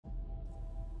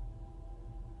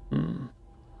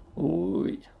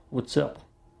Oi, what's up?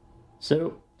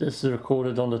 So, this is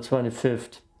recorded on the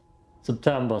 25th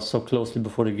September, so closely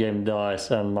before the game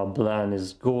dies, and my plan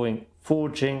is going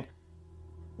forging.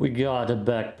 We got a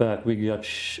backpack, we got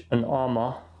an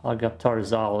armor, I got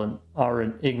Taris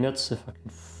iron ingots, if I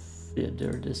can, yeah,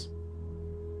 there it is.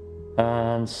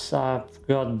 And I've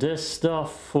got this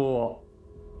stuff for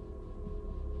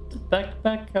the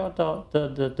backpack, or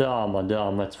the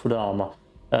armor, it's for the armor.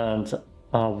 And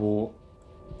I will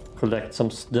collect some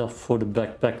stuff for the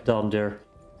backpack down there,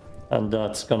 and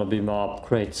that's gonna be my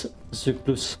upgrade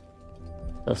cyclus.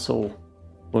 That's all.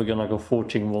 We're gonna go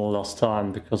forging one last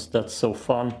time because that's so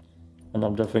fun, and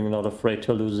I'm definitely not afraid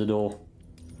to lose it all.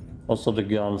 Also the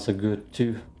guns are good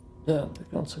too. Yeah, the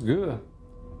guns are good.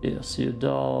 Yeah, see you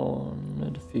down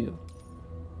in the field.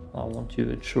 I want you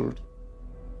insured.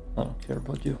 I don't care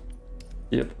about you.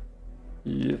 Yep.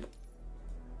 Yep.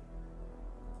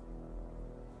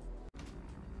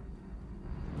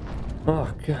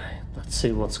 Okay, let's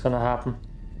see what's gonna happen.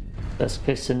 Best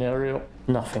case scenario,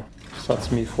 nothing. So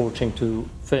that's me forging two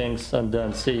things and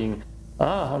then seeing,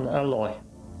 an alloy.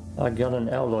 I got an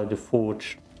alloy to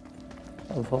forge.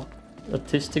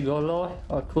 Artistic alloy?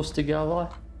 Acoustic alloy?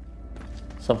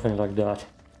 Something like that.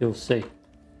 You'll see.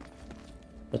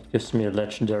 That gives me a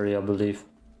legendary, I believe.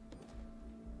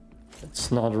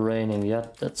 It's not raining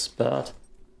yet, that's bad.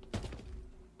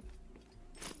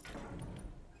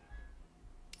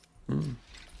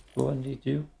 Do I need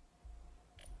you?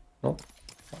 Nope.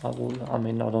 I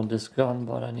mean, not on this gun,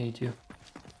 but I need you.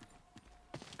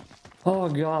 Oh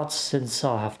god, since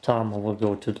I have time, I will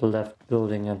go to the left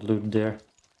building and loot there.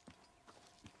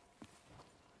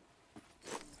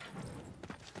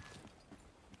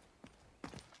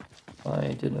 I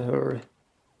ain't in a hurry.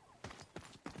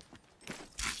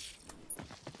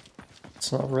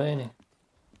 It's not raining.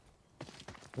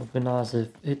 It would be nice if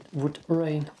it would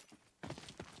rain.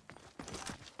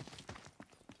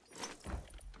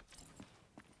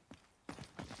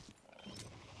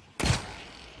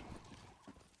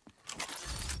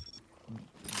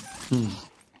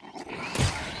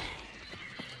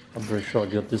 I'm pretty sure I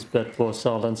got this bad boy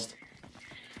silenced.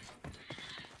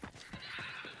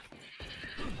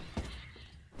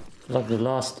 Like the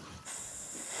last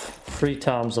 3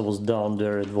 times I was down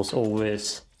there, it was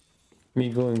always me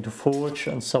going to forge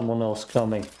and someone else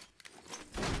coming.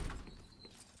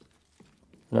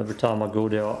 And every time I go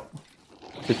there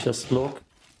to just look,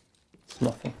 it's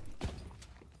nothing.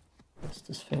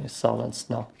 This thing is silenced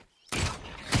now.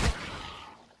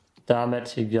 Damn it,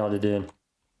 he got it in.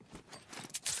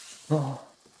 Oh,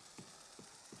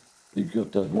 he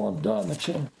got that one damage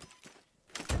in.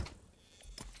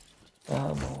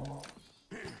 Ammo.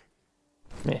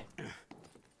 Me.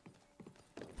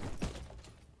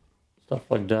 Stuff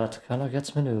like that kinda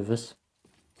gets me nervous.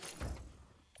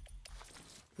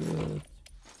 Good.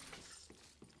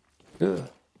 Good.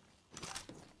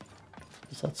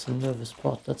 That's a nervous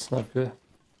spot, that's not good.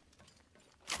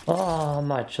 I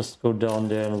might just go down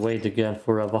there and wait again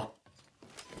forever.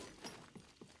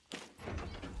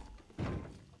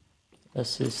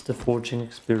 This is the forging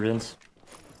experience.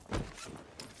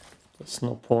 There's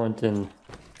no point in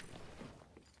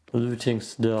looting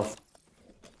stuff.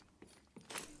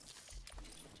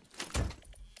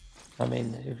 I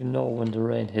mean, you can know when the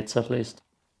rain hits at least.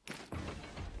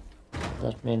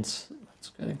 That means it's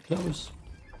getting close.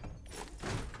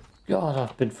 God,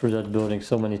 I've been through that building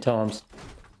so many times.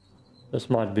 This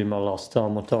might be my last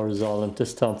time on Taris Island,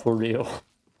 this time for real.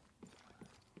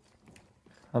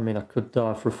 I mean, I could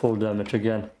die for full damage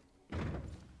again.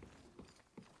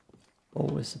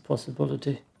 Always a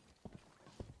possibility.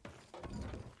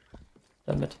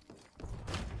 Damn it.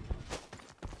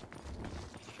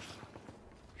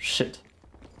 Shit.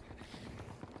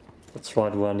 That's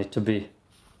right where I need to be.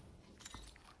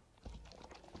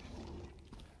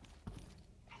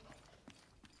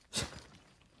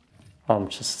 I'm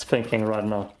just thinking right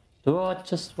now, do I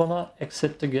just wanna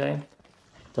exit the game?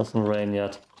 It doesn't rain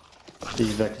yet. The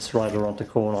Evac is right around the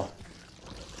corner.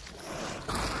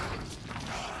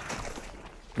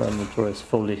 My inventory is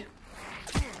fully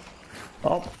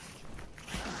up.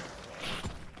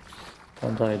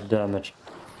 And I damaged.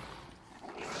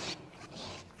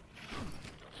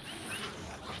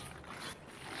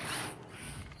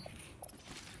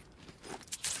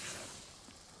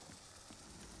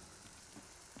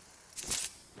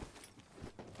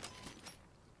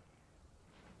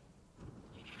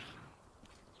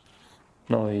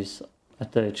 No, he's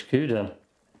at the HQ then.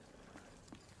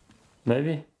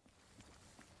 Maybe?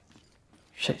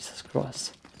 Jesus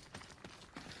Christ.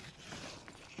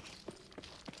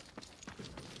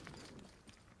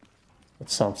 That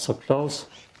sounds so close.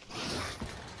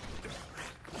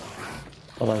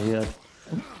 But I hear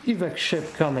an evac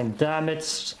ship coming, damn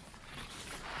it!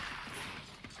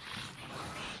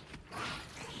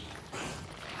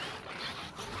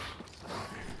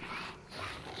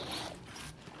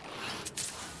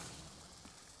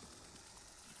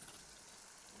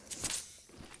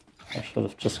 I should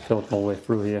have just killed my way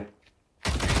through here.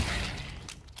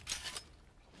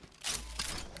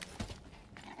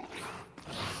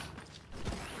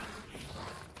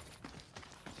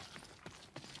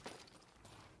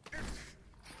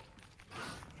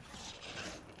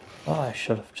 I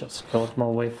should have just killed my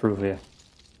way through here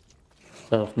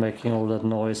instead of making all that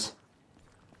noise.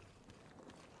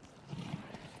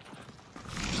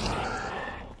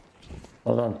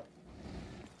 Hold on.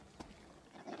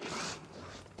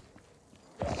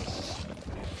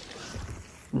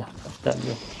 No, damn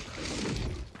you.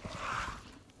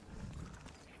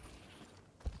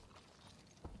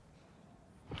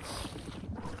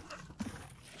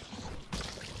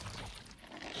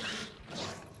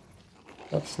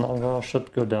 That's not where I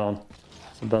should go down.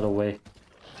 It's a better way.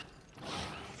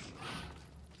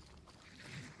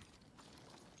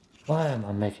 Why am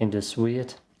I making this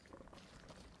weird?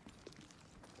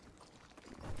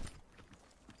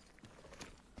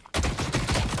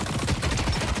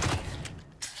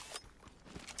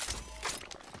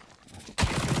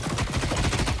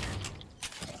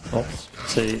 Let's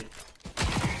see.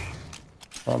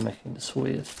 I'm making this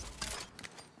weird.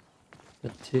 The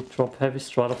T drop heavy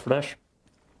strata flesh.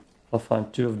 I'll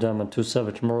find 2 of them and 2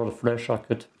 savage marauder flesh. I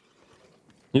could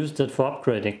use that for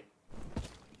upgrading.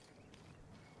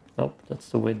 Nope, that's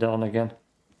the way down again.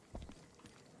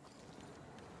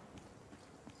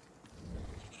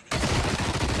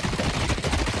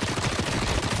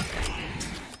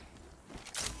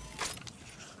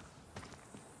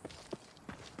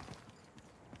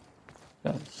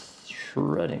 I'm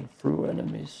shredding through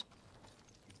enemies.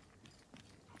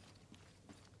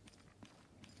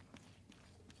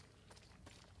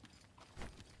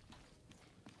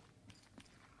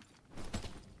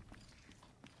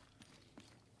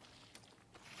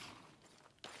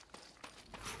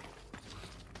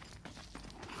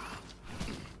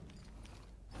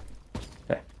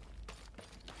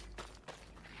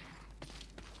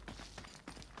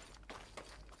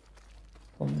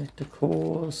 Don't need the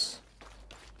cores.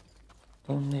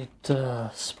 Don't need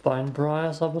spine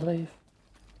briars, I believe.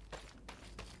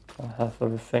 I have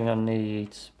everything I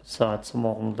need besides some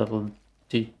more little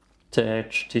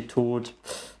detached, detoured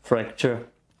fracture.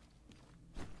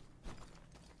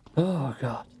 Oh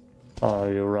god. Oh,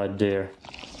 you're right there.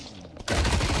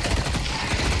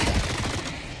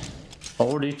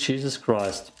 Holy Jesus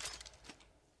Christ.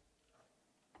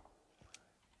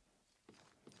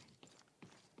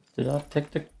 Did I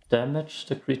take the damage,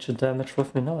 the creature damage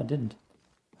with me? No, I didn't.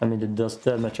 I mean, it does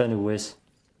damage anyways.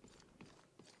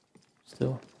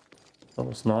 Still, that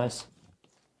was nice.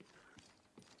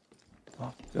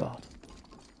 Oh god.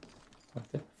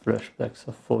 Okay, flashbacks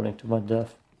of falling to my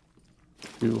death.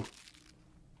 Phew.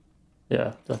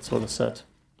 Yeah, that's what I said.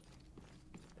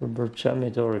 Rubber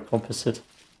jammed or a composite.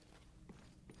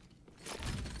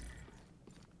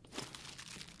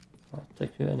 I'll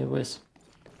take you anyways.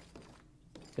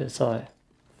 Guess I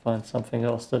find something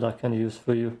else that I can use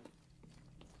for you.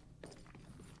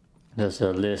 There's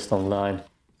a list online.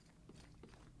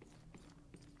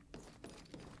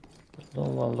 I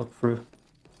don't want to look through.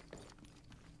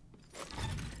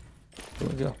 Here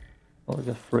we go. Oh, we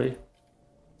got 3.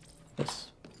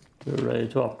 Yes, we're ready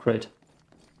to upgrade.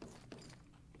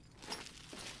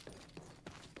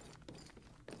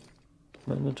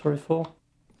 Inventory 4?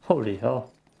 Holy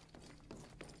hell.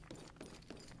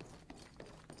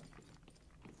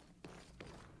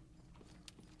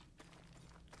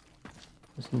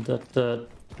 Isn't that the...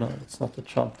 No, it's not the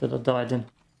jump that I died in.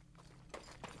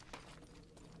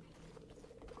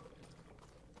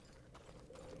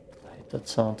 I hate that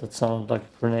sound. That sounded like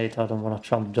a grenade. I don't want to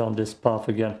jump down this path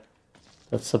again.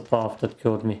 That's the path that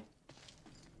killed me.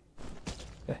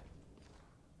 Okay.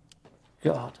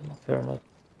 God, I'm paranoid.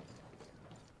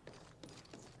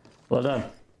 Well done.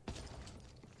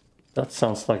 That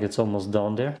sounds like it's almost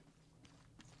down there.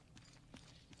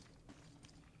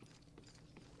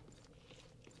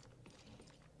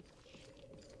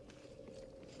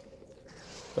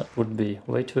 That would be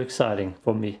way too exciting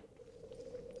for me.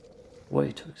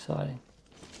 Way too exciting.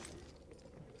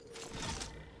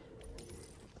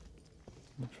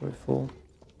 Inventory full.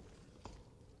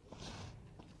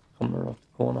 Come around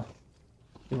the corner.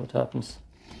 See what happens.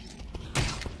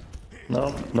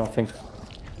 No, nothing.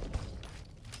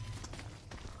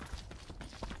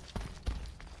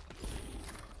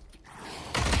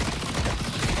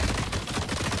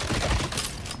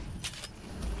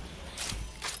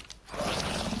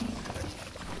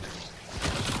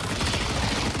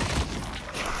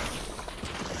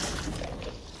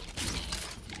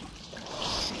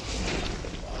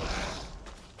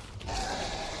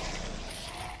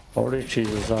 Holy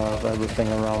Jesus, I have everything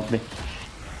around me.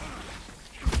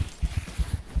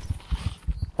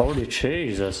 Holy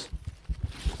Jesus.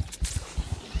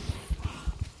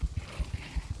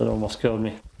 That almost killed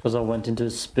me because I went into a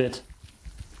spit.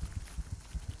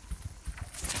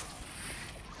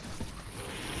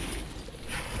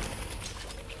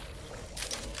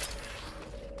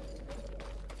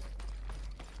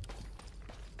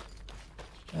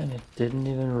 And it didn't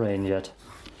even rain yet.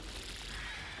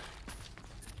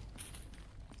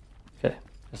 Okay,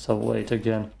 guess I'll wait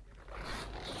again.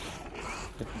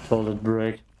 I can toilet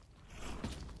break.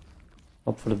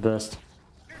 Hope for the best.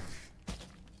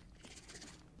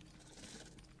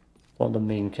 On the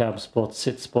main cab spot,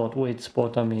 sit spot, wait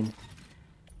spot, I mean.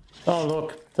 Oh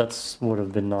look, that's would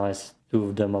have been nice. 2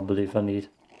 of them I believe I need.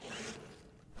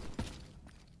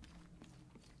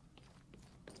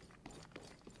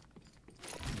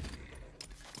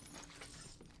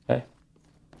 Okay.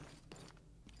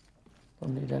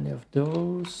 Don't need any of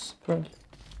those currently.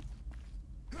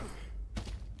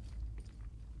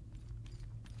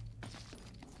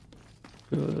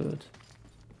 Good.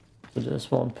 So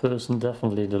there's one person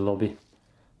definitely in the lobby,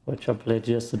 which I played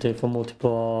yesterday for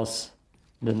multipass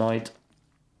in the night,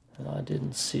 and I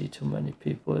didn't see too many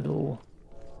people at all.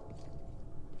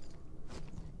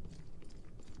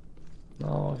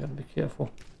 No, I gotta be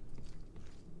careful.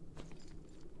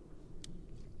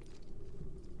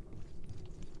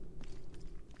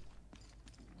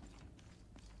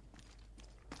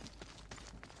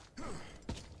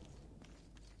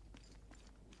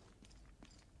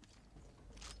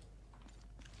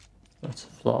 That's a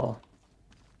flower.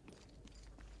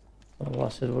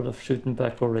 Otherwise it would have shooten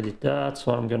back already. That's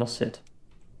where I'm gonna sit.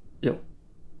 Yo.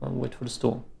 And wait for the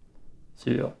storm.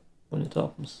 See ya when it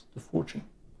happens. The fortune.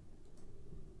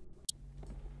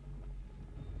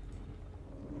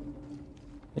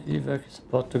 The Evac is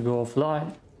about to go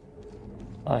offline.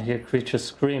 I hear creatures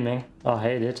screaming. I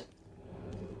hate it.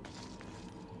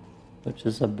 Which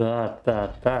is a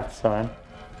bad sign.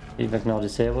 Evac now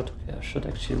disabled. Okay, I should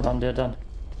actually run there then.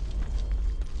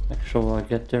 Make sure I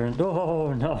get there and...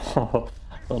 Oh no!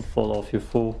 Don't fall off, you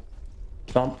fool.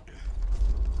 Jump.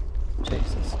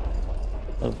 Jesus.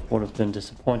 That would have been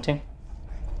disappointing.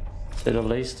 To say the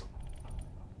least.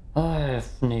 I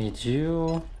need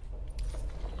you.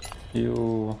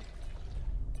 You.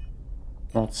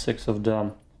 Not 6 of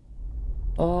them.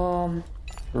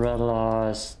 Red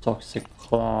eyes, toxic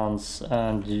clans,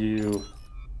 and you.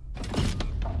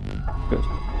 Good.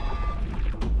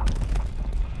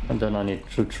 And then I need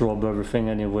to drop everything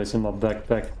anyways in my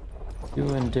backpack. You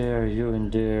in there, you in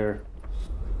there.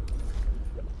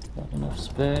 Not enough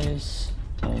space.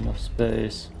 Not enough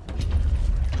space.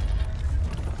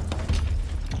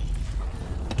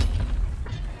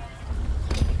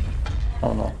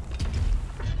 Oh no.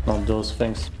 Not those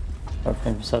things.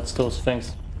 Everything besides those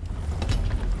things.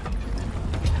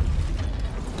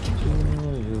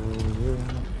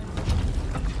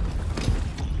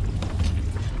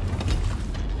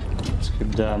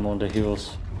 Them on the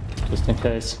heels, just in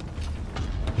case.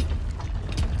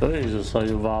 Jesus, are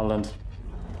you violent?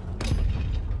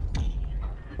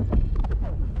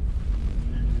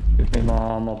 Give me my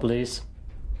armor, please.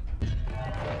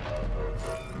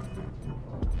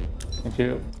 Thank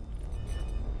you.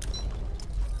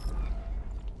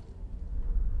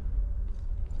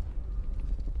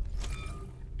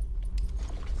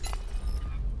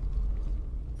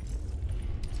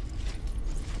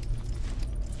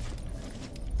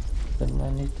 Then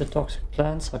I need the toxic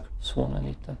plants. I could have sworn I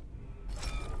need them.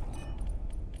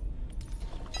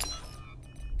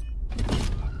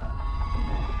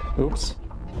 Oops.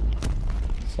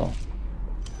 So.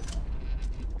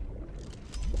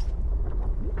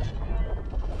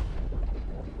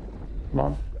 Come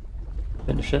on.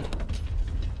 Finish it.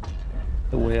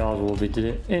 The way out will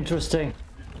be interesting.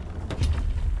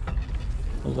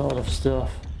 A lot of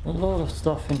stuff. A lot of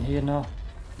stuff in here now.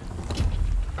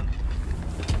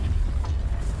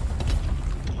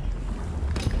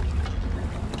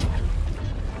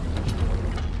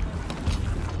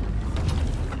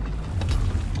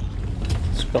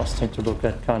 Disgusting to look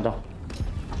at, kinda.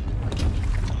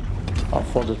 I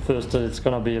thought at first that it's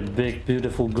gonna be a big,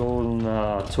 beautiful golden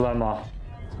Tuama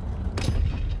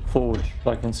forge,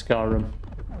 like in Skyrim.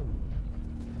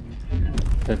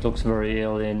 It looks very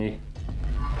alien-y.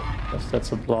 Guess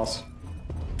that's a plus.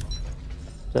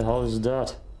 The hell is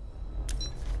that?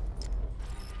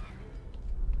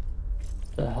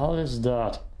 The hell is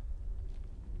that?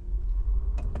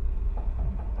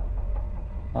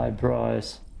 High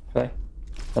price. Okay.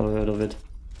 Never heard of it.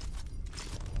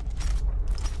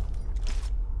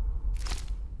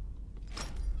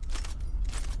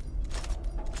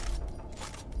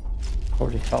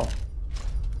 Holy hell.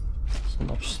 So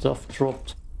much stuff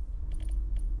dropped.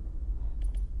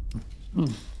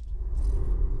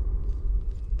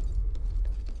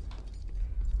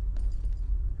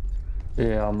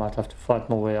 Yeah, I might have to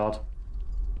fight my way out.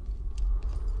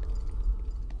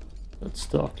 That's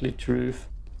the ugly truth.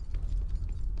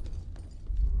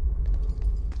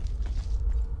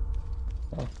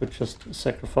 I could just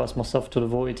sacrifice myself to the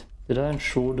void. Did I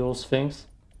ensure those things?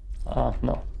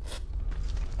 No.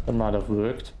 That might have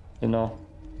worked, you know.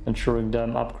 Ensuring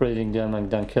them, upgrading them, and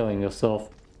then killing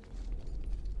yourself.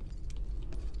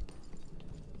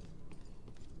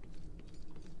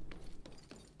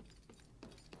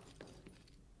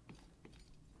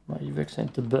 My Evacs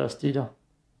ain't the best either.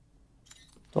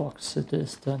 Dogs it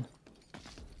is then.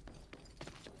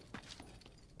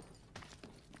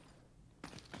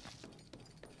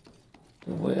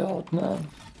 The way out, man.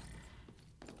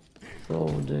 So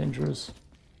dangerous.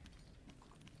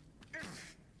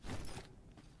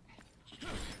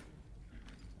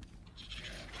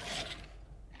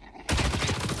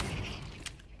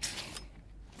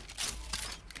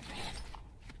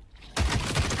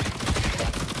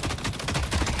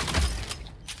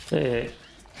 Hey,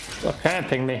 stop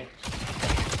camping me.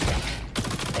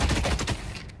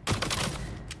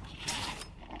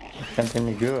 Camping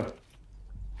me good.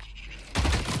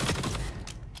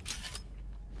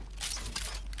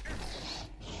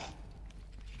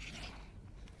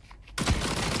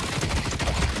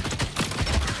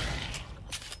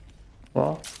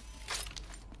 Well,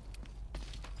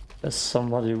 as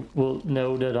somebody will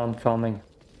know that I'm coming.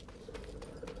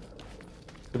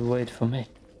 Could wait for me.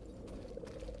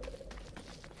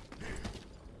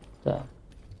 Damn.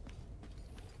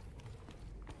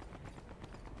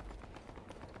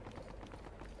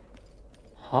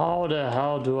 How the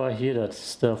hell do I hear that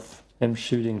stuff? Him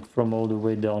shooting from all the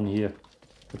way down here.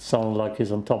 It sounds like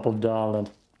he's on top of the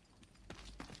island.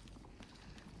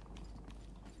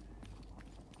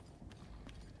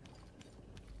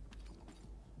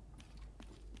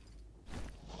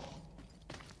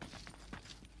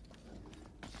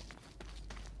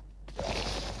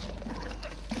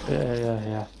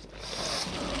 Yeah.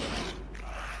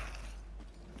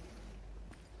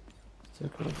 So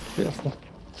gotta be careful.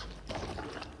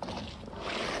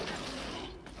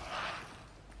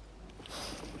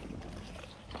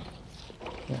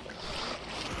 Yeah.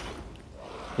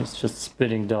 He's just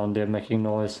spitting down there, making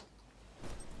noise.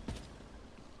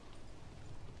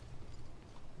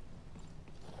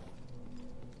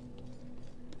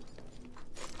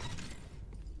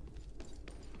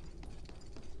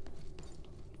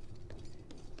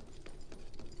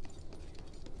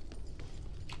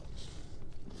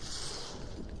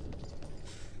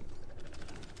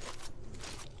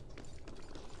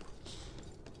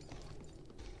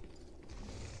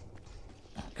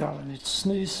 God, I need to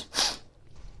sneeze.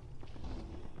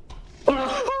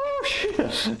 Oh, shit.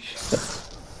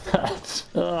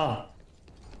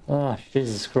 Ah,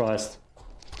 Jesus Christ.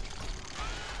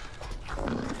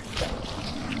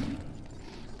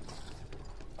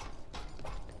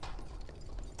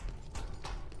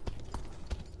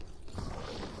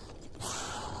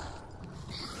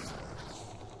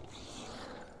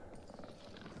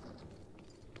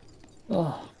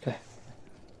 Oh, okay.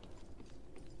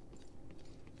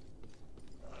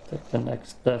 Take the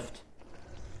next left.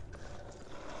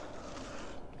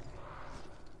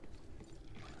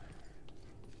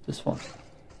 This one.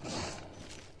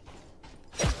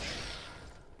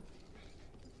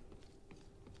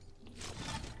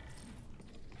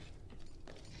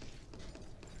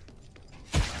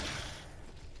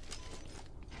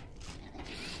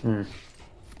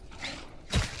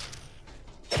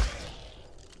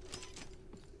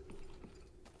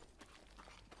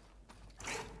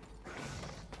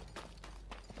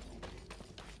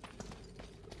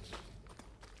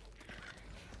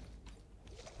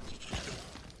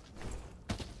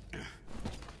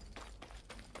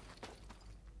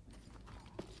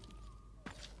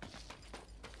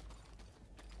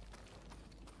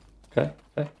 Okay.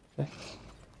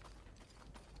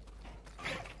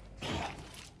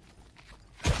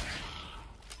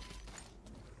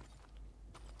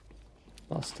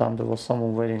 Last time there was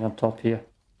someone waiting on top here.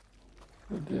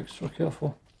 We'll be extra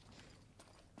careful.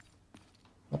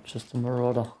 Not just a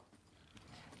marauder.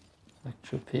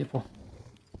 Actual people.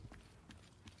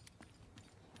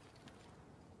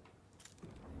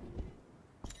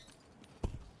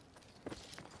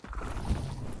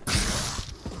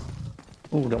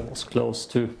 Oh, that was close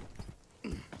too.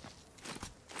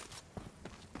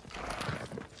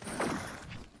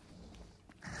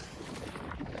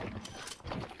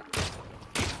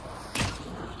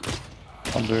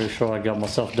 I'm very sure I got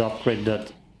myself the upgrade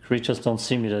that creatures don't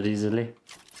see me that easily.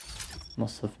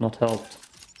 Must have not helped.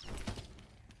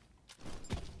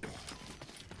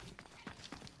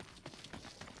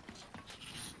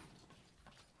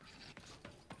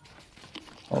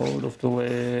 Out of the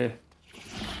way.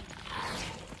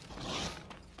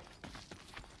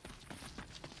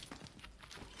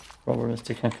 Problem is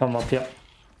they can come up here.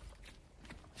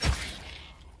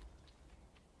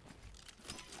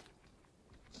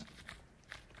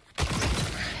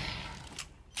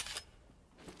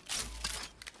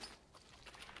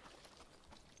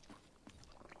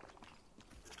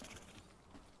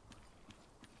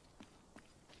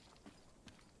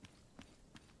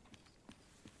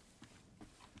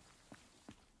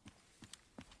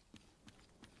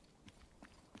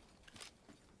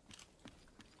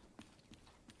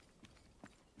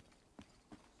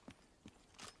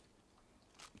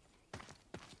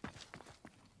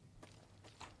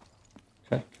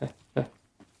 Okay.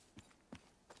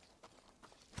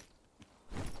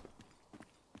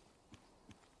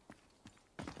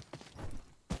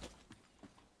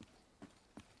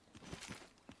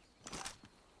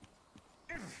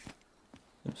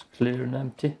 It's clear and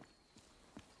empty.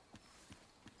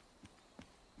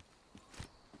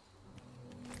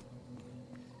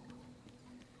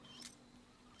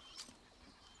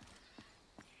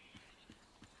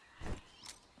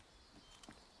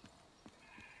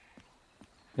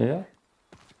 Yeah.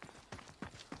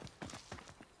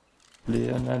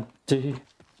 Clear and empty.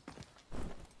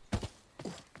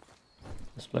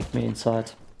 Just like me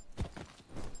inside.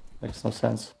 Makes no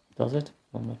sense, does it?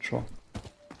 I'm not sure.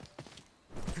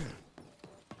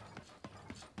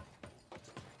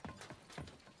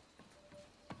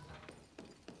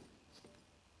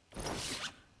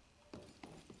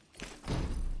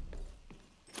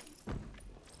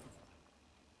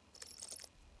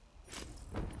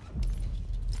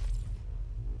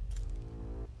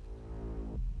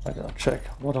 I gotta check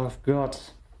what I've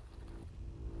got.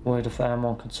 Weight of ammo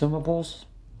and consumables.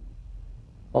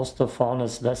 Also fauna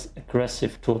is less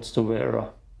aggressive towards the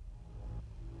wearer.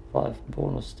 5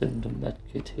 bonus in the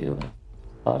medkit healing.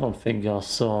 I don't think I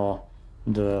saw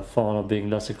the fauna being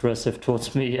less aggressive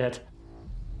towards me yet.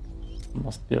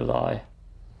 Must be a lie.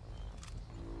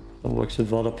 It works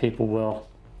with other people well.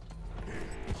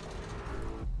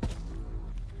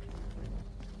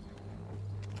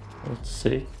 Let's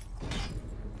see.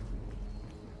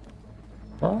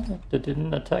 Oh, they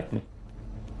didn't attack me.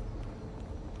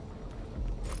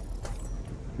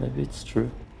 Maybe it's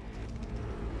true.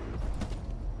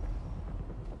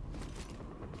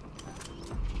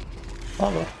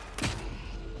 Oh well.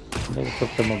 Maybe it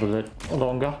took them a bit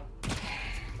longer.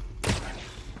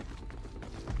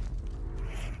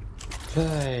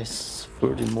 Okay,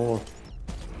 30 more.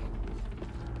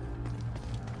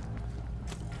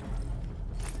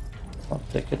 I'll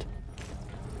take it.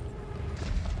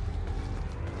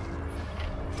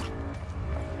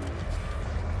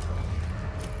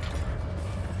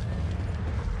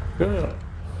 Good.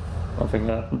 Nothing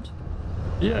happened.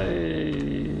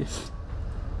 Yay!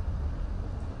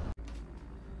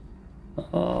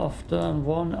 After a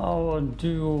 1 hour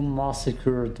duo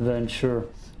massacre adventure,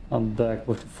 I'm back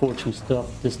with the fortune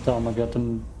stuff. This time I got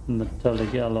a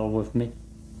metallic alloy with me,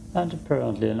 and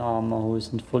apparently an armor who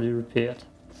isn't fully repaired.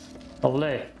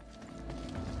 Olé!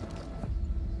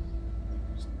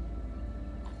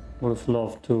 Would have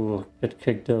loved to get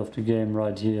kicked out of the game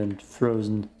right here and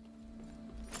frozen.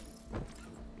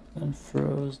 And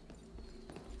frozen.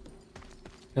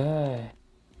 Okay.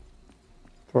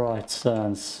 Bright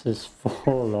Sands is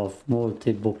full of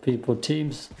multiple people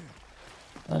teams,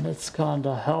 and it's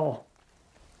kinda hell.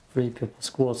 3 people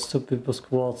squads, 2 people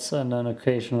squads, and an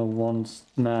occasional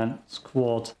 1-man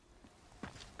squad.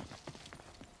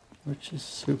 Which is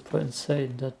super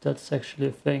insane that that's actually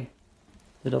a thing.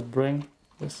 Did I bring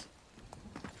this?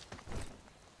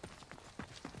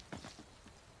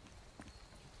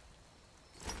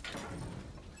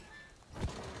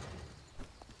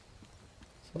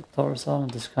 So Taurus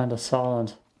Island is kind of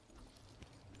silent.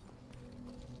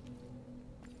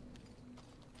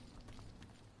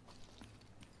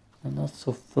 And not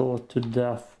so fought to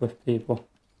death with people.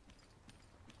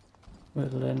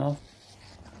 Weirdly enough.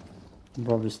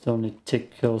 Probably still need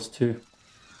tick kills too.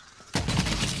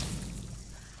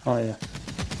 Oh yeah.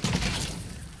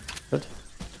 Good.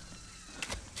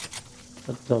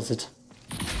 That does it.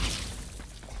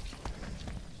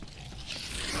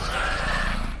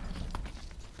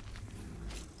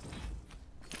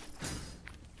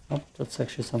 Oh, that's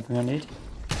actually something I need.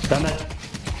 Damn it!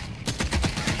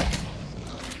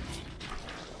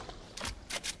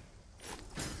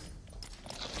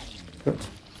 Good.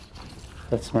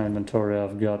 That's my inventory.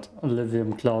 I've got a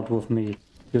lithium cloud with me,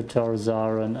 Utaris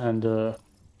iron, and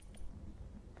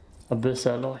abyss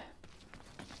alloy.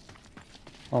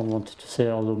 I wanted to say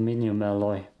aluminium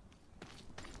alloy.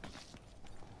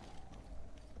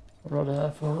 I'd rather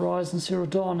have Horizon Zero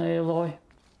Dawn alloy.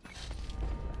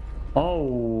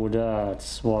 Oh,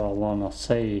 that's what I wanna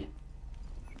say.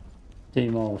 The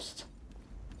most.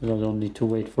 I don't need to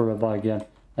wait forever again.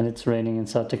 And it's raining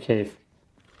inside the cave.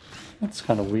 That's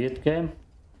kind of weird, game.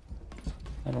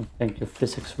 I don't think your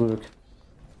physics work.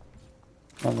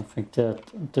 I don't think that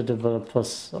the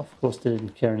developers, of course, they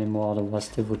didn't care anymore. Otherwise,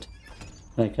 they would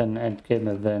make an endgame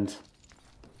event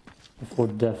before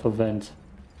death event.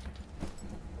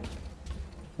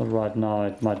 But right now,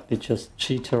 it might be just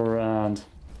cheater and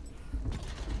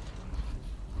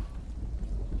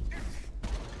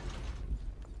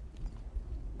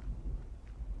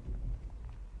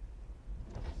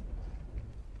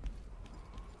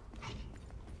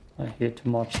I hear too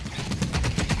much.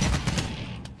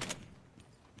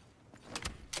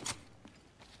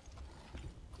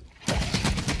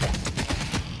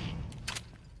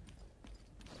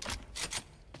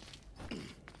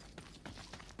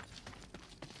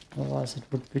 Otherwise it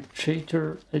would be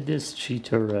cheater. It is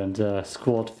cheater and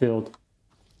squad field.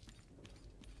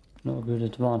 No good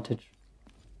advantage.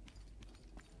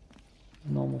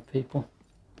 Normal people.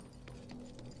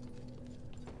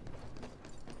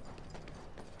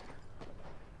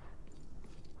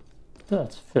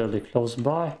 That's fairly close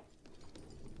by.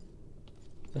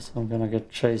 Guess I'm gonna get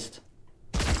chased.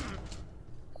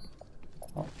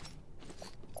 Oh.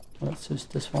 Let's use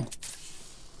this one.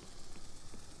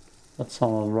 That's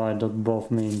someone right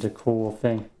above me in the core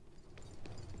thing.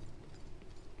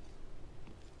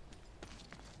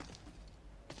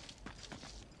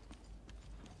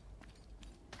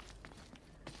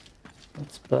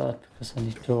 That's bad because I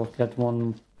need to get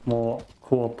one more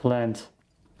core plant.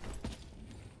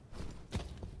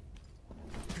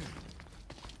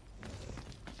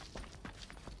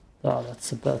 Ah,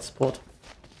 that's a bad spot.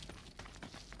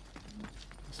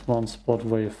 There's one spot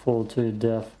where you fall to your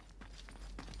death.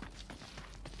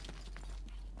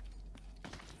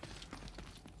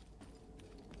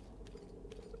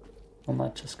 I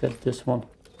might just get this one.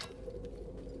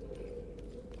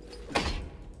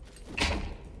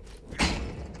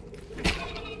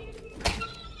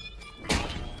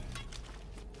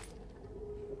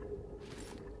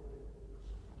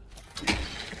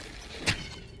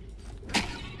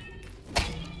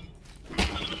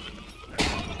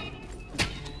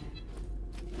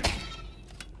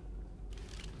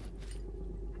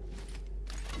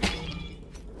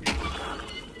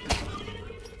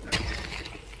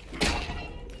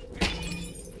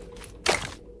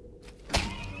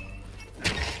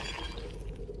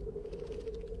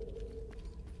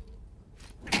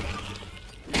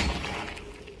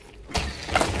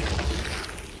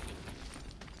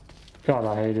 God,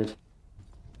 I hate it.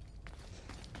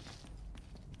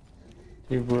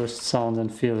 The worst sound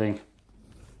and feeling.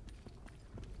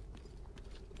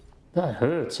 That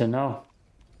hurts, you know.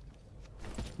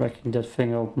 Breaking that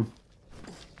thing open.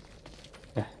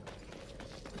 Yeah.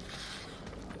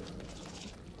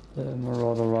 The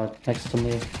marauder right next to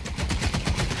me.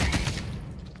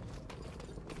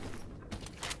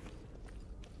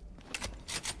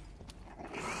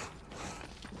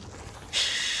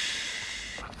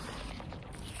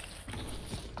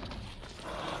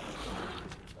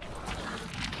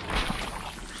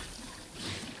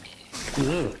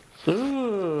 Ugh.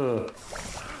 Ugh.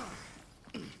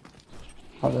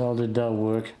 How the hell did that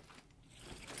work?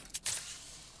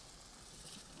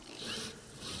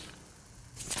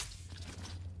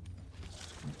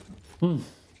 You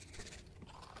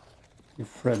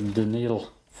threaded the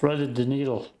needle. Threaded the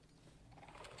needle.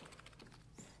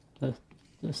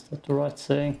 Is that the right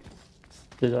saying?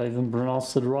 Did I even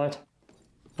pronounce it right?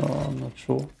 Oh, I'm not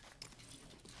sure.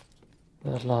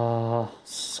 Well,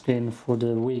 skin for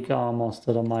the weak armors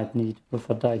that I might need if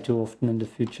I die too often in the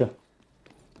future.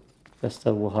 Guess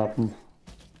that will happen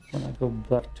when I go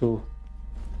back to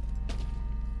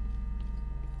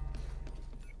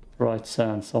Bright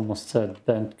Sands. Almost said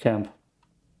Band Camp.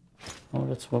 Oh,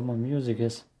 that's where my music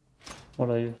is. What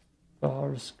are you?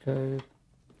 Bar escape.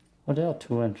 Oh, there are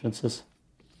two entrances.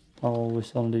 I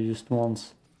always only used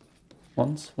once.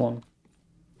 Once? One.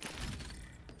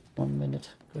 1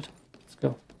 minute. Good. Let's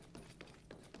go.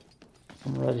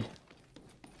 I'm ready.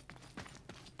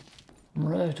 I'm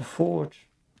ready to forge.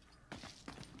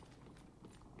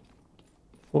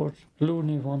 Forge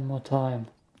Looney one more time.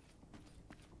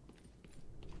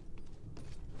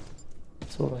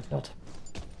 That's all I got.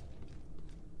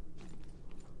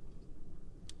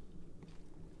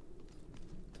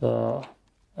 The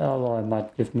ally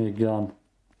might give me a gun.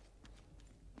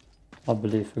 I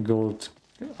believe a gold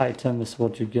item is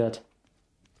what you get.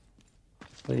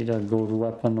 So either a gold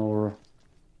weapon or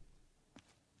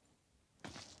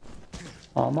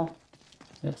armor.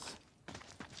 Yes.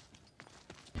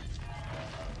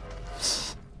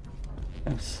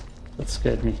 Thanks. That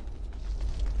scared me.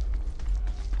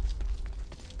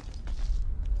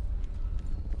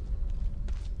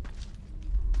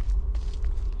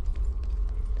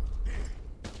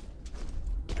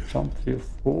 Jump, you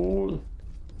fool.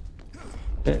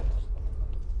 Okay.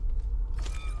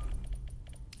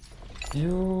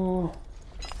 You,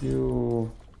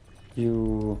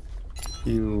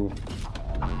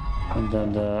 and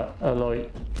then the alloy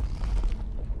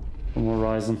from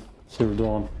Horizon Zero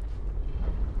Dawn.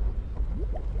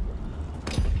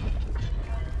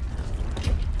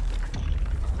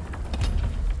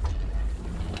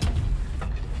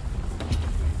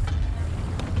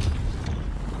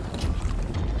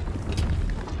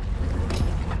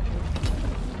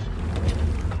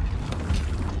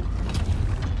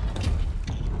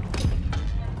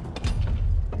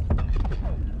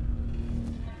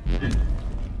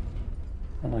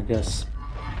 And I guess,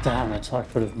 damn it, I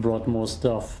could have brought more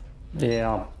stuff.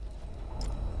 Yeah.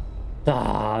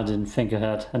 Ah, I didn't think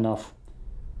ahead enough.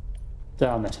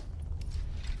 Damn it.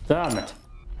 Damn it.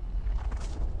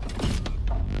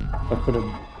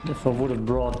 If I would have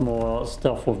brought more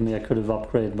stuff with me, I could have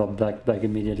upgraded my backpack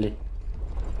immediately.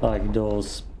 Like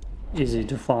those easy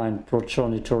to find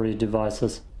progenitory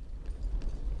devices.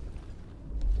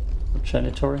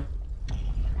 Progenitory?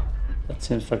 That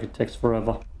seems like it takes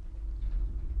forever.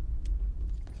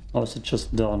 Or is it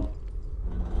just done?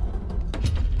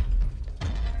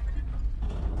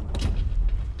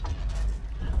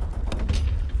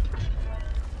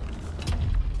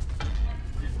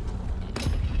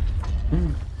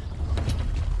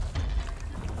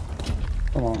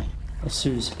 Come on, a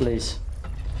Zeus, please.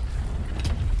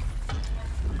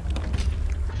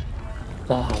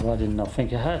 Ah, why didn't I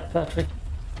think ahead, Patrick?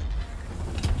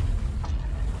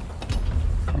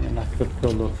 I mean, I could go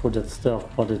look for that stuff,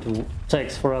 but it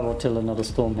takes forever till another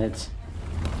storm hits.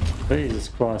 Jesus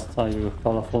Christ, are you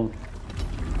colorful?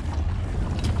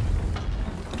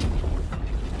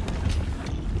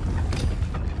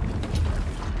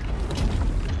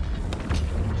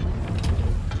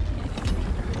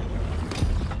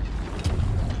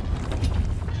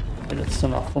 Okay, that's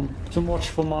enough. Too much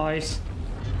for my eyes.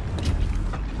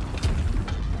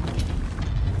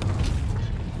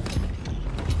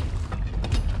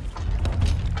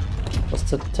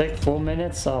 Does it take 4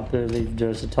 minutes? I believe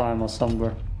there's a timer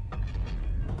somewhere.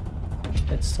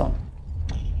 It's done.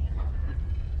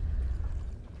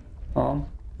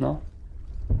 No?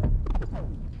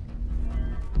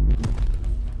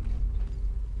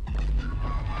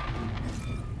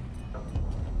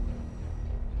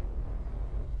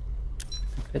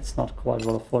 It's not quite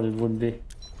what I thought it would be.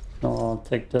 No, I'll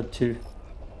take that too.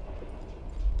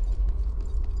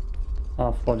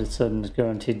 I thought it's a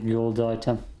guaranteed gold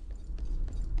item.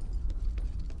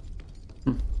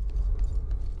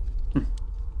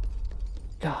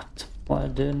 God, why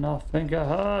didn't I think I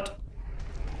heard?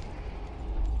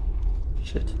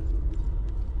 Shit.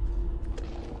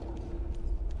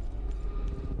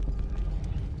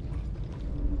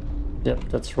 Yep,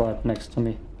 that's right next to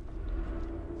me.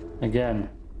 Again.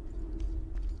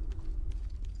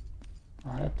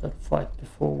 I had that fight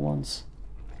before once.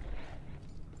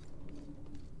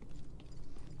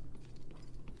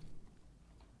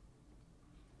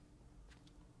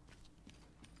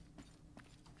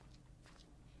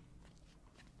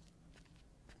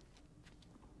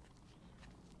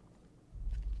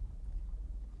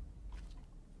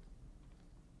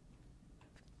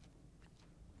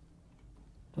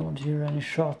 Don't hear any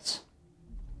shots.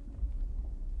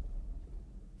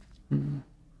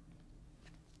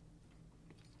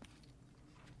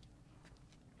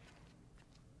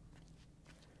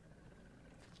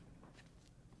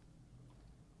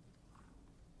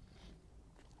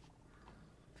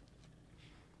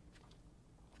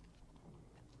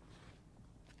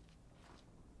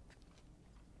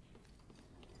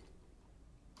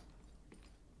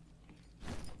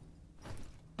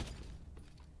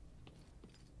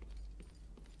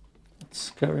 It's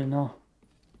scary now.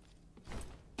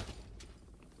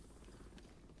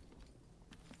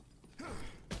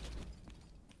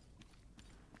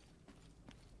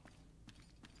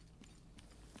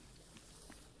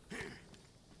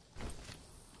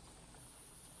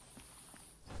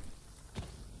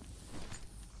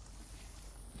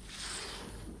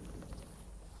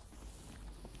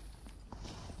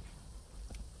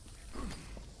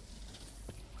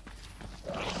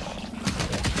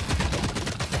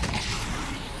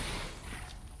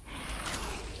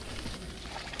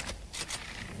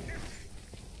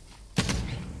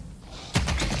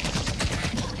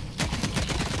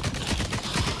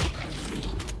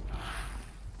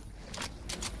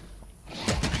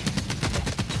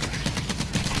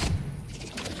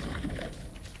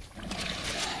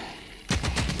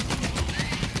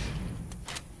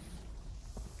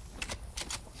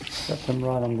 Set them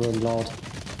right, I'm going loud.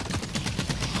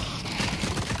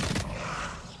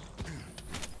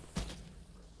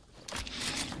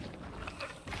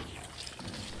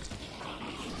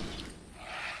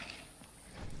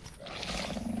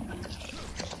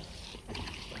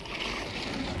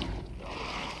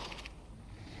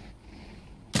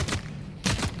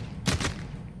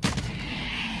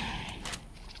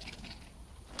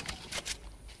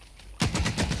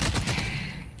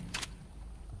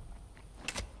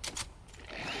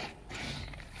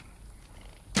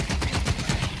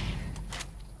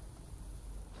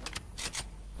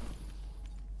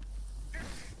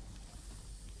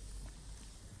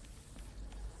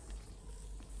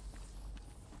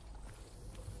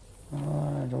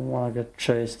 I don't want to get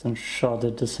chased and shot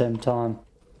at the same time.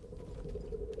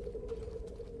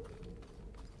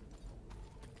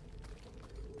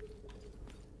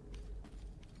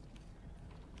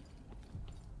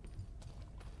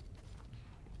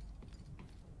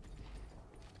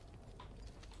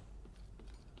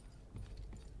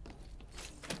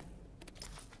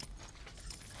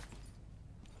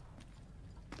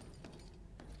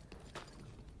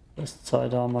 Best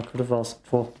sidearm I could have asked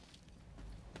for.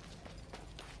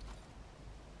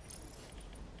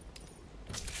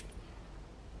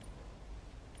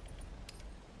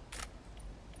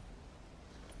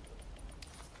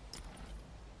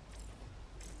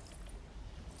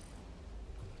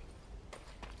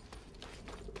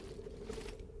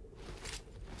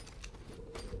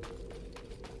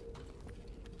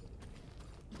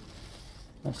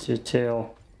 That's your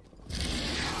tail.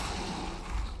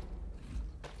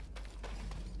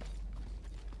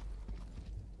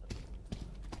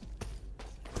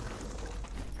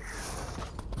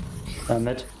 Damn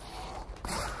it.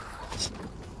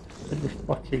 Really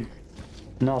fucking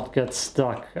not get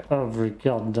stuck every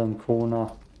goddamn corner.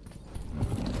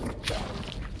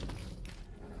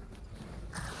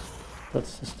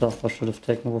 That's the stuff I should have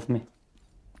taken with me.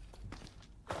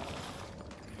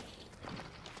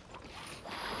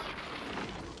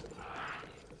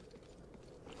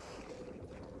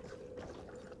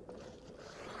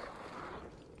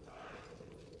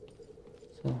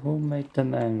 So who made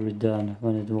them angry then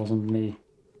when it wasn't me?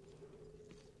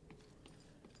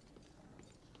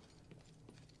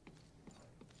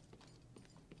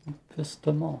 Who pissed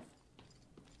them off?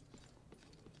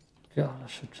 God, I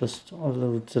should just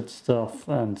loot that stuff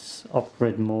and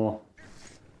upgrade more.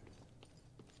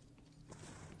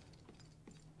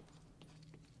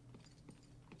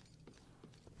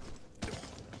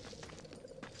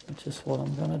 Which is what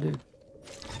I'm gonna do.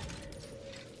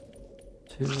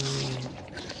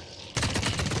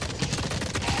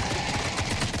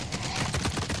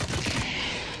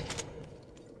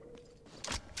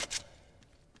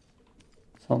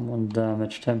 Someone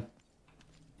damaged him.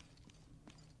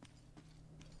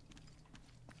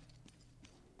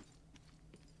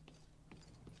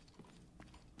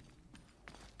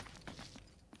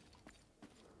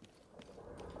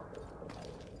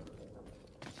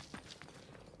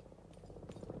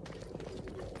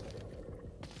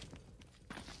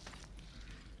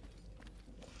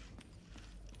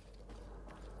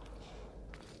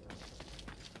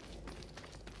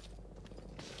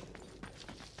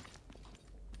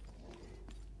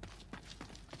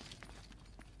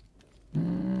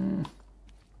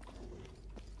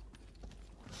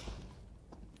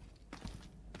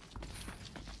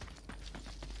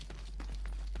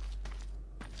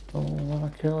 I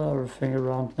want to kill everything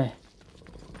around me.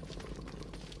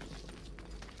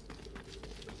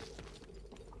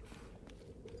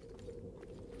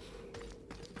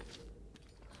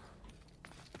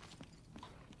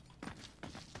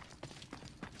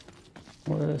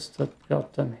 Where is that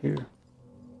goddamn here?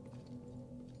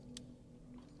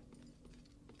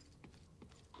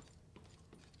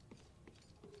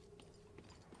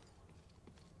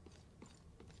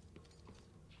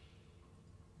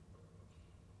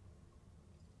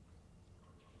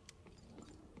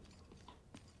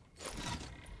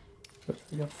 But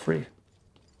we got free.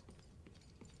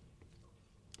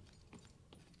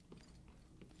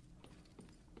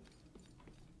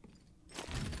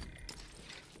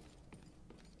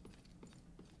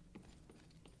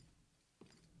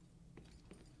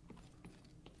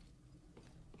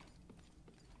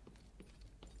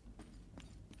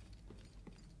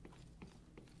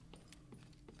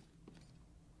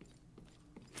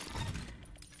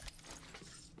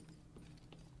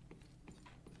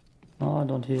 Oh, I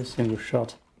don't hear a single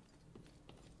shot.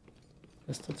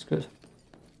 Guess that's good.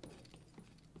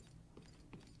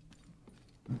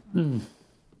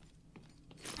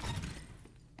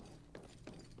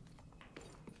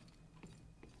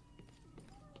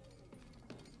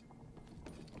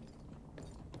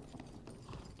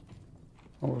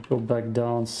 I will go back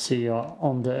down, see her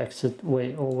on the exit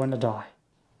way or when I die.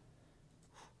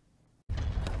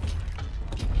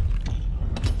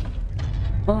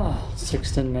 Ah,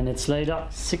 16 minutes later.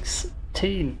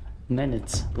 16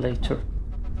 minutes later.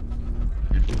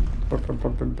 I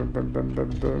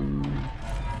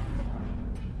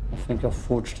think I've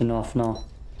forged enough now.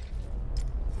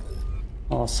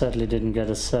 I sadly didn't get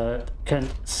a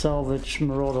second salvage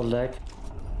marauder leg.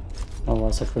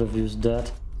 Otherwise I could have used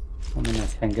that. I mean, I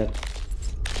can get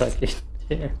back in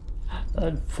there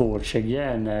and forge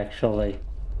again, actually,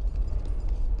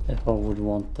 if I would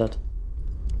want that.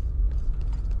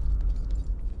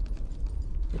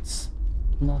 It's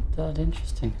not that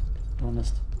interesting, to be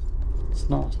honest. It's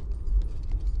not.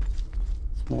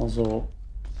 It's more so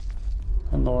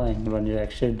annoying when you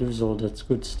actually do all that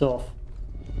good stuff.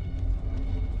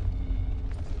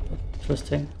 But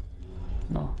interesting?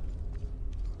 No.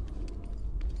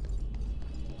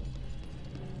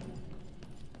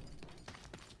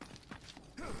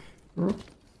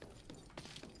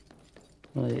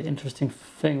 The interesting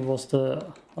thing was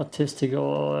the artistic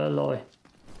alloy.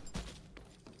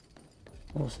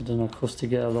 Or was it an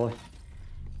acoustic alloy?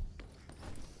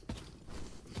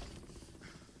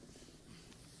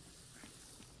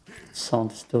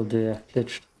 Sound is still there,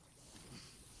 glitched.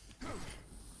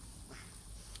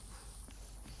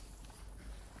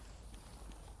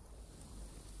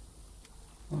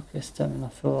 Okay, stamina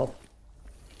fill up.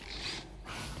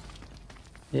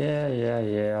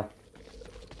 Yeah.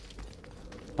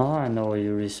 I know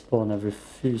you respawn every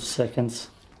few seconds.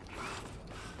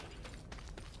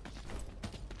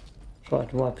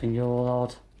 Tried wiping you all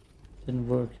out. Didn't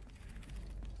work.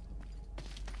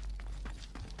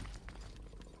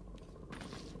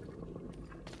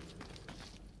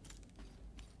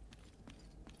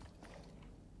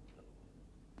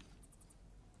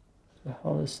 The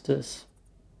hell is this?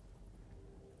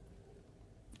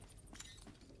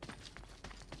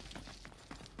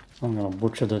 I'm gonna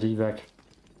butcher that evac.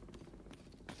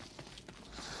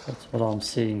 That's what I'm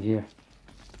seeing here.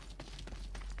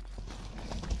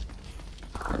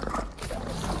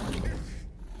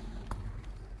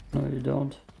 No, you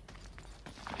don't.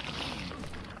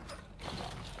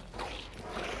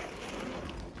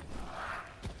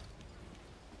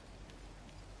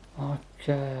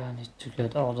 Okay, I need to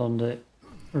get out on the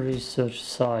research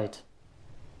site.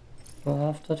 Do I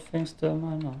have that thing still?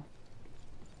 I know.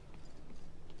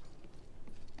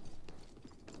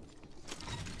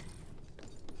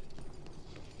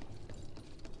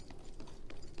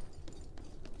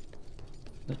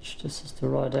 Which, this is the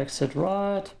right exit,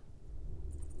 right?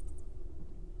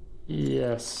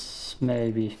 Yes,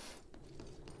 maybe.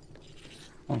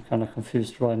 I'm kind of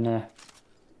confused right now.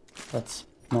 That's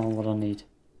not what I need.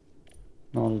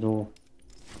 Not at all.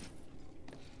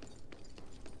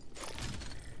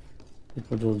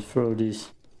 People don't throw these.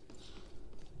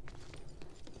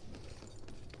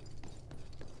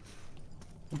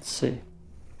 Let's see.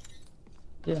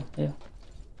 Yeah.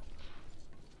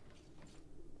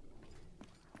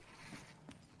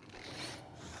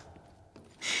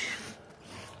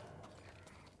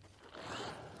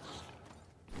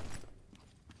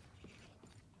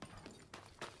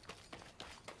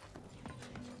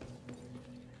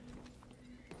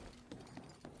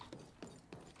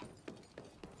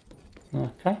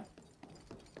 Okay.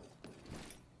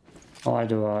 Why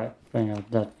do I bring out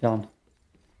that gun?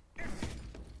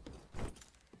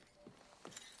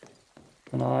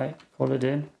 Can I pull it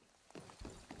in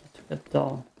to get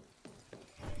down?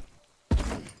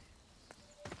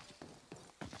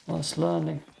 Nice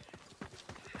landing.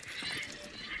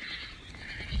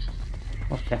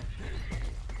 Okay.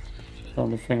 The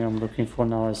only thing I'm looking for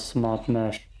now is smart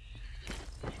mesh.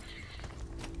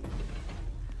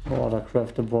 Or other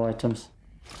craftable items.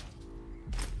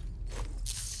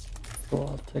 So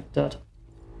I'll take that.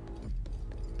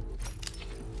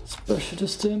 Especially the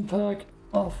stim pack.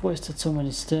 Oh, I've wasted so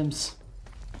many stims.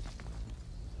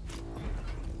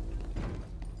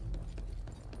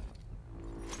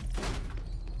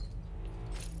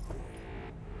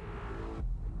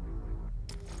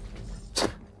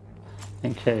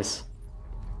 In case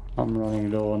I'm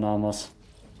running low on armors.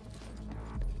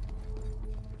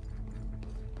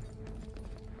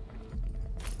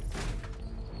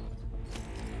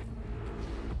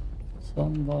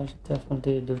 Somebody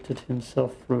definitely looted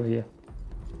himself through here.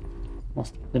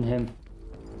 Must have been him.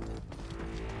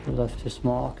 He left his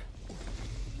mark.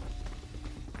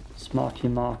 Smarky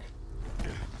mark.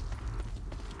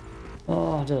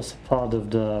 Oh, there's a part of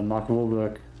the Mark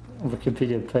Wahlberg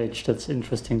Wikipedia page that's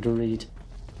interesting to read.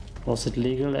 Was it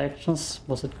legal actions?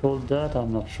 Was it called that?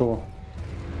 I'm not sure.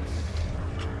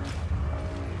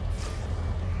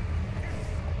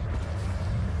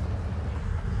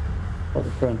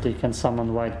 Apparently can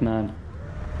summon white man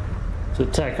to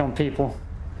attack on people.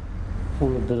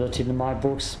 Full ability in my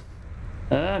books.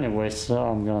 Anyways,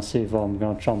 I'm gonna see if I'm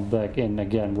gonna jump back in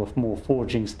again with more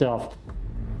forging stuff.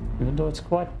 Even though it's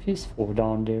quite peaceful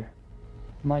down there.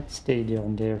 Might stay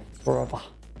down there forever.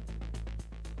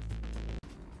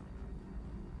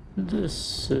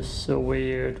 This is so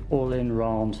weird all in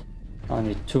round. I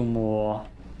need 2 more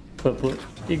purple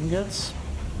ingots.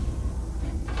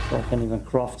 So I can even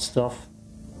craft stuff.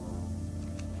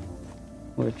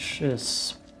 Which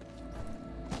is...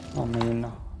 I mean...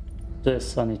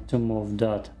 This, I need 2 more of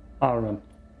that. Iron.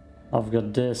 I've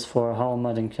got this for a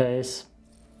helmet in case.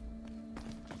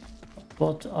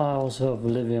 But I also have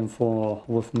Livium for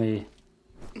with me.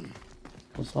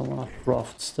 Because I wanna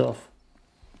craft stuff.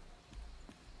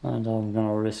 And I'm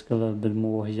gonna risk a little bit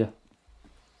more here.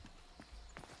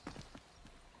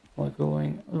 By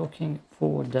going looking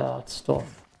for that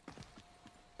stuff.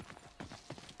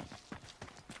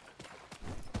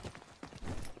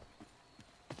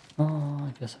 Oh,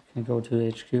 I guess I can go to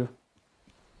the HQ.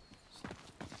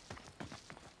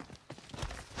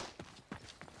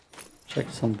 Check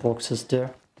some boxes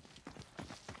there.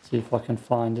 See if I can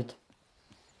find it.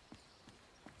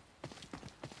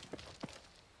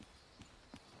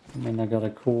 I mean, I got a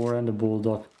core and a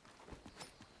bulldog.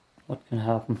 What can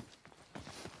happen?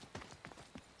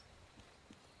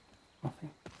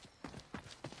 Nothing.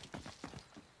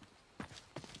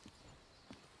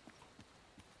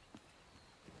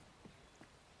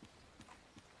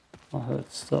 I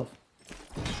heard stuff.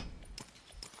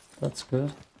 That's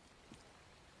good.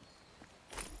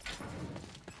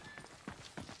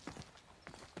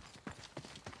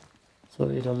 So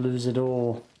either lose it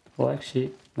all or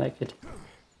actually make it.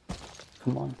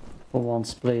 Come on, for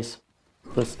once please.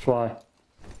 Let's try.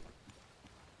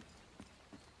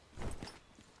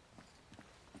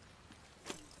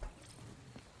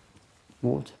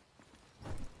 Wood.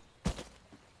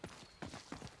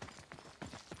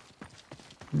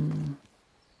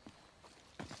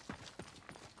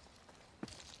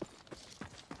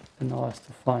 Be nice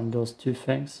to find those 2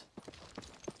 things.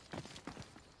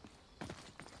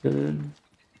 Good.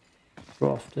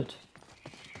 Crafted.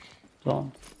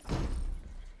 Done.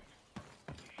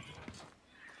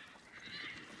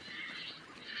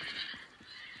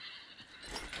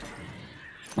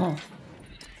 Oh,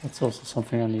 that's also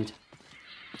something I need.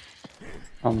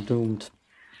 I'm doomed.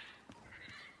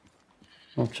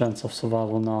 No chance of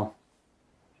survival now.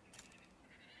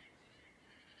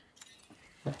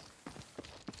 Okay.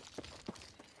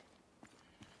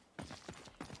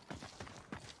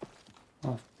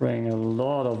 I bring a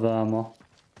lot of ammo.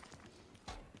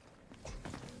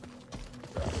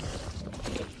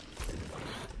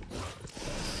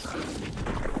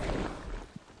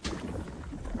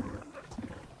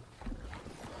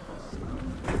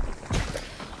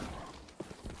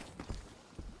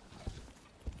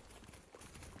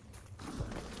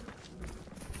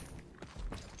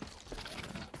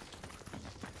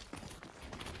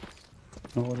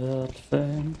 Know that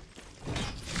thing.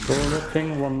 Go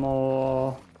looking, 1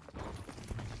 more.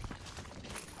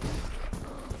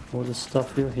 All the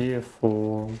stuff you're here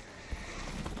for.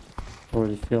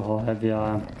 Already feel how heavy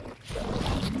I am.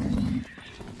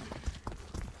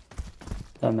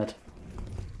 Damn it.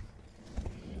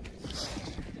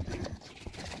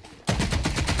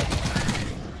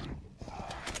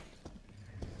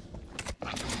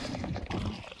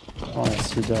 Oh, I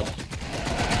see that.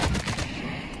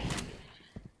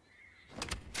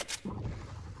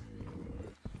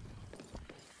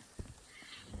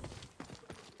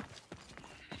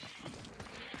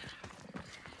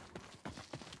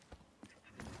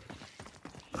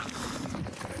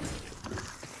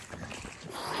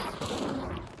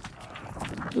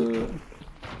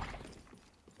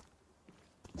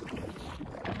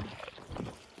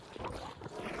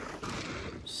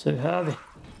 So heavy.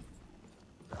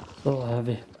 So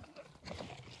heavy.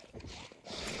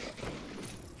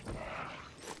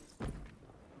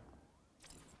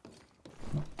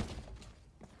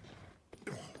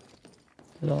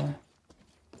 Did I?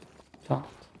 Can't.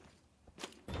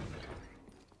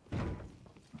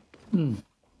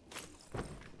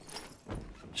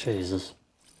 Jesus.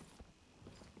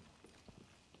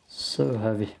 So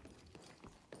heavy.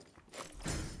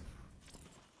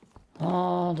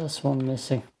 Ah, there's one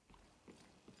missing.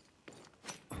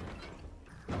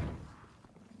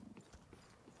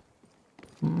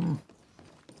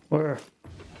 Where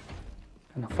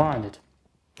can I find it?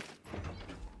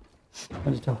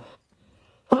 Where did it go?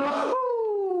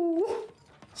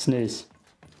 Sneeze.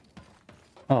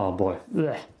 Oh boy.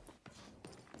 Blech.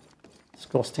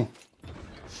 Disgusting.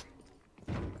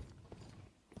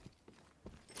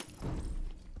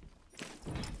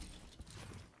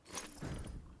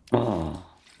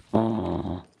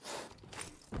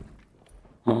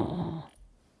 Oh.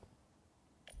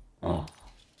 I'll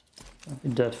be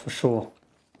dead for sure.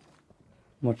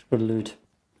 Much good loot.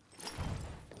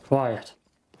 Quiet.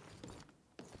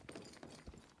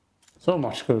 So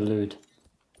much good loot.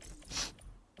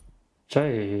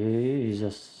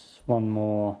 Jesus. One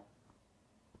more.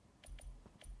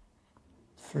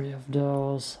 3 of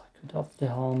those. I could up the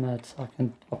helmet. I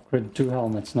can upgrade 2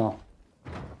 helmets now.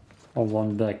 Or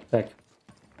 1 backpack.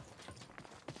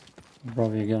 I'm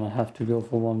probably gonna have to go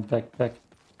for 1 backpack.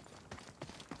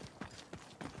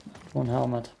 1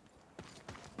 helmet.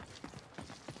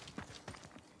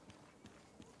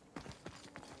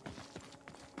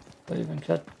 I even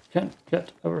can't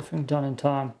get everything done in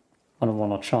time. I don't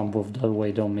want to jump with that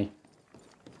weight on me.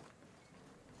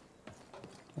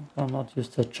 I'm not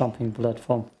used to a jumping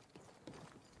platform.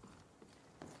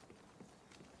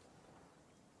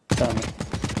 Damn it.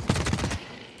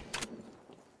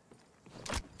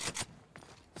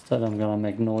 Instead I'm gonna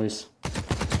make noise.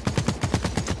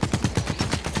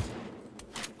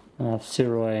 I have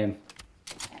 0 aim.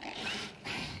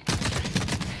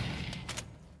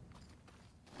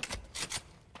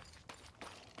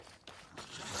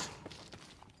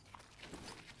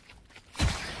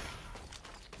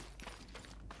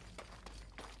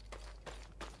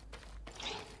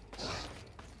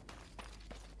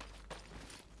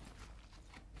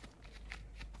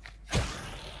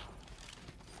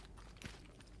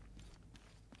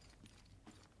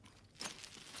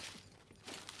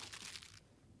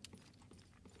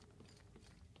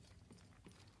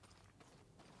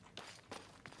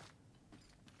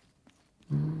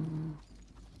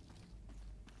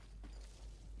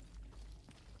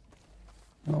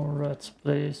 No rats,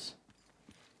 please.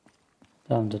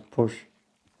 Damn that push.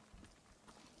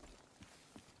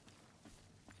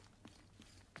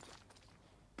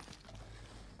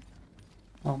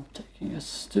 I'm taking a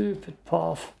stupid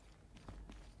path.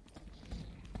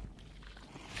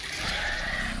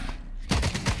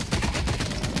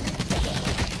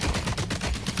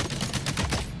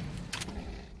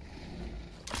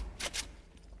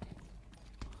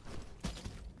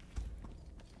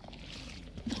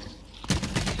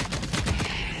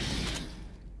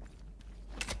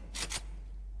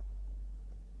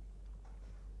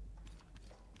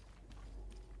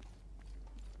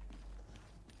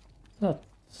 That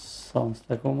sounds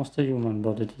like almost a human,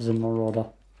 but it is a marauder.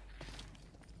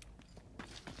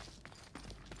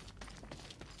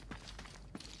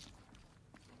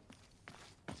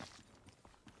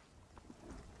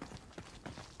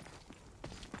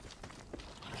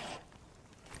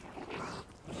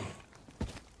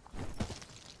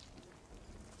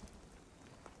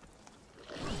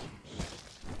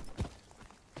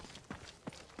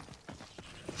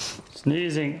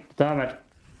 Sneezing, damn it.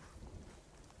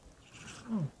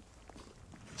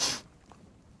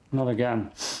 Not again.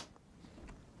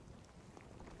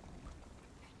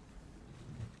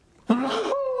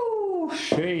 Oh,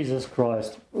 Jesus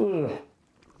Christ. Ugh.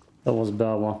 That was a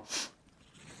bad one.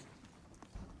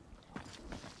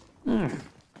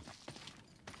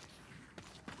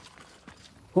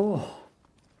 Oh.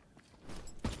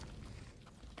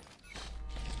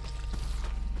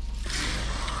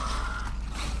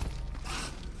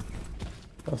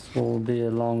 This will be a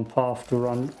long path to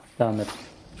run. Damn it.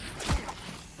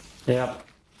 Yep.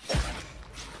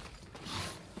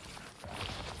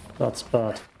 That's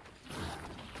bad.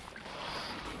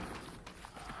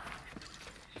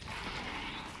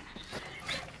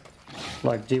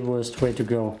 Like the worst way to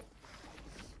go.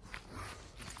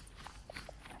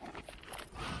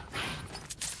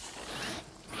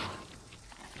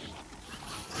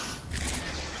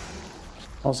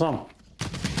 Awesome.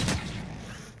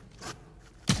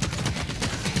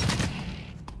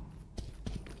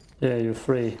 Yeah, you're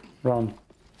free. Run.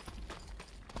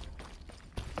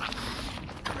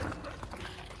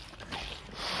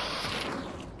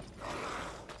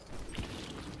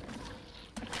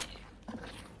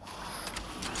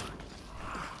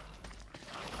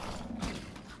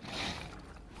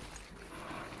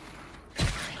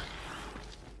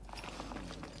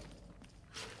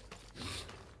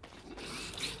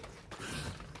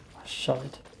 Shut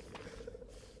it.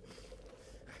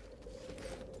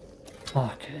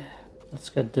 Okay, let's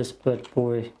get this bad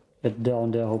boy get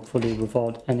down there, hopefully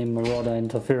without any marauder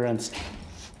interference,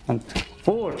 and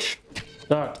forge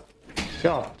that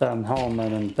goddamn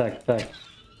helmet and backpack.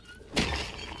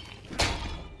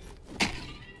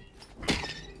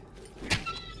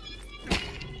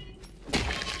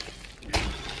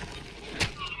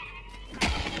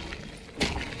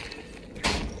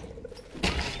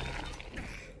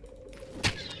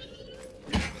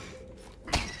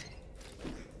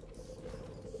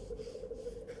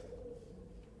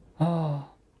 Oh,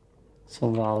 so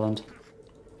violent.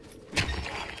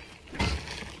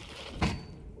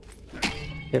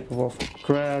 Capable of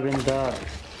grabbing that.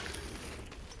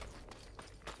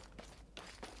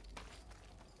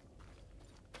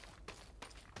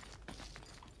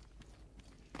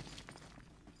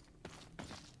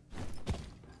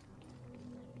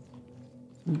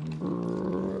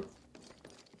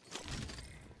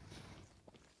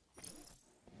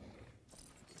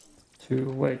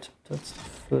 Wait, that's the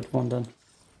third one then.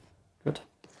 Good.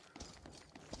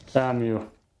 Damn you.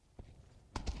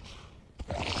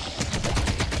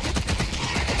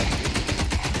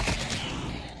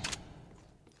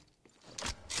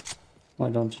 Why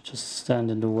don't you just stand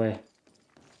in the way?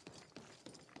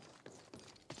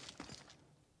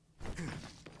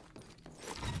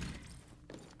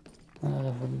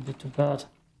 That wouldn't be too bad to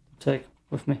take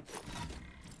with me.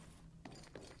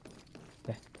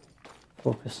 Okay,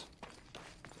 focus.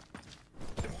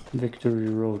 Victory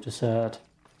road is ahead.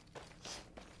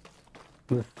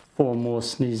 With 4 more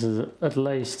sneezes at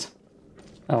least.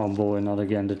 Oh boy, not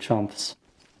again the chomps.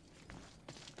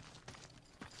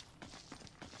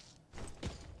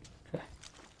 Okay.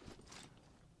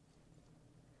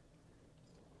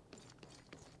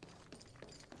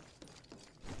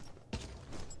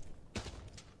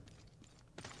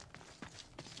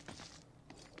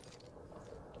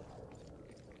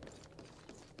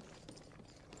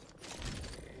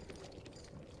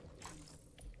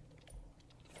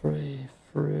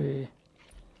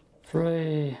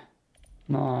 Three,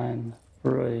 9,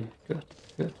 3.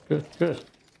 Good.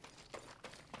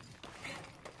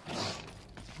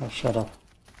 Oh, shut up.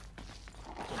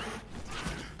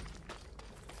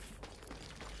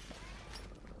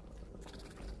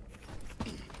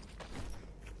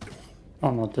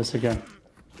 Oh, not this again.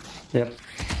 Yep.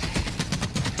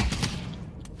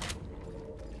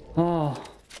 Oh.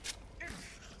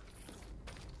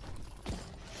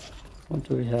 What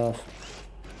do we have?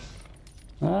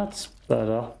 That's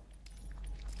better.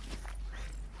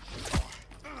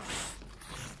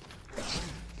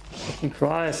 Fucking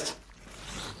Christ.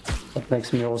 That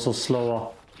makes me also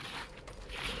slower.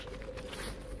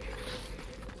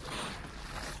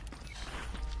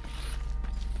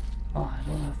 Oh, I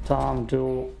don't have time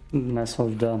to mess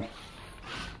with them.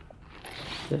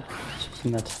 Yeah, just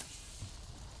met.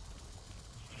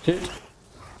 Dude.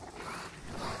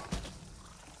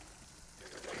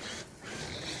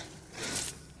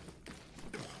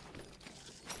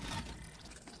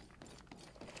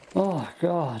 Oh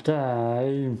god,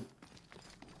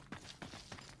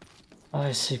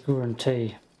 I see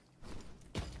guarantee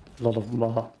a lot of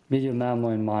medium ammo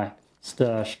in my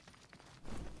stash.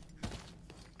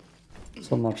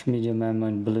 So much medium ammo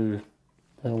in blue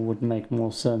that would make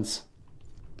more sense.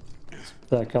 It's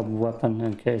a backup weapon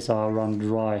in case I run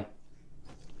dry.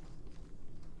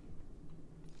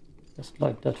 Just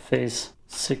like that phase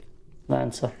 6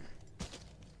 Lancer.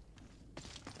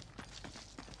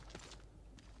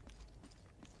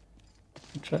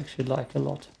 Which I actually like a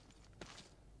lot.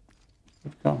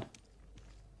 Good gun.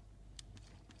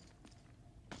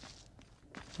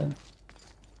 Then.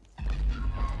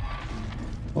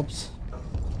 Oops.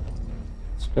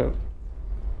 Let's go.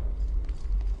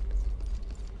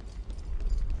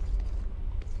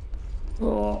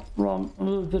 Oh, run a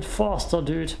little bit faster,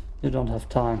 dude. You don't have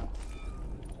time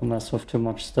to mess with too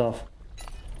much stuff.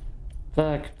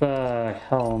 Backpack,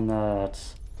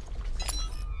 helmet.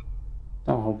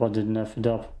 I hope I didn't F it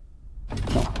up.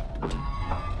 No.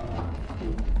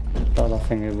 But I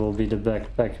think it will be the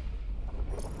backpack.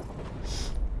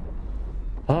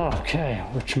 Okay,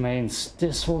 which means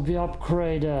this will be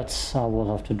upgraded. I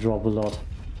will have to drop a lot.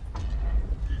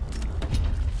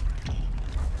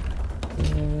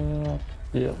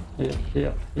 Yep.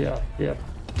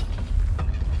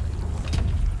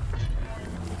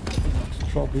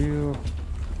 Let's drop you.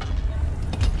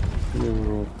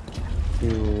 You.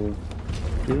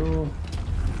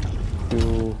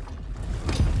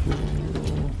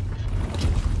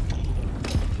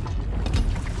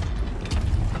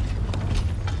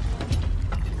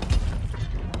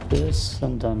 This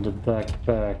and then the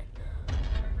backpack.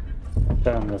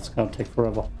 Damn, that's gonna take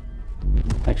forever.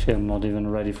 Actually, I'm not even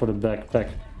ready for the backpack.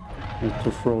 Need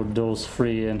to throw those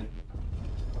 3 in.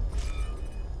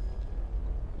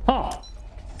 Huh!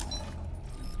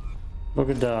 Look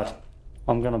at that.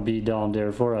 I'm gonna be down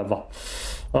there forever.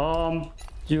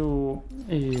 You,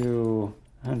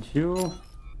 and you.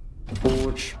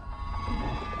 Forge.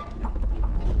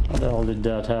 How the hell did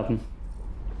that happen?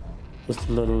 Just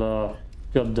a little,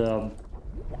 got the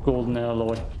golden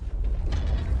alloy.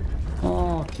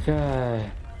 Okay.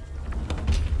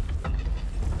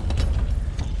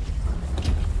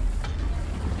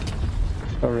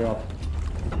 Hurry up.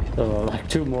 There are like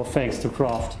 2 more things to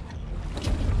craft.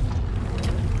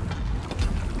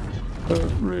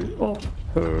 Hurry up,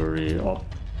 hurry up.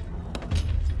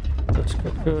 That's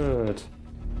good, good.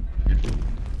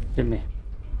 Give me.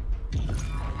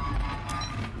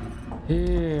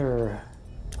 Here.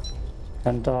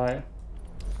 And die.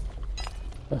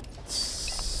 That's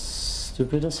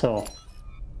stupid as hell.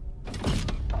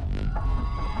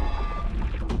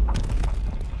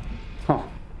 Huh.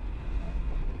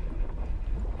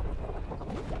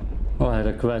 Oh, I had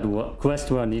a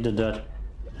quest where I needed that.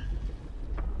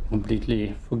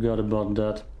 Completely forgot about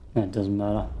that. It doesn't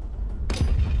matter.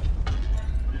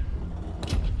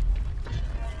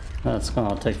 That's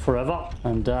gonna take forever.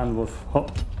 And then with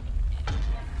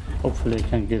hopefully I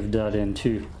can give that in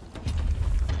too.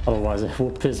 Otherwise it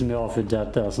will piss me off if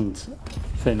that doesn't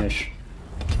finish.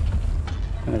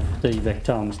 And if the evac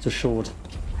time is too short.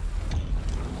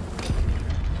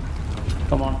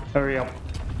 Come on, hurry up.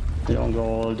 You don't go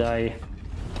all day.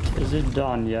 Is it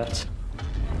done yet?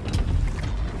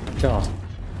 God.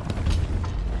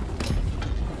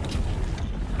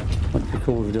 Would be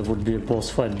cool if there would be a boss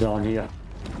fight down here.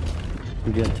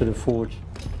 To get to the forge.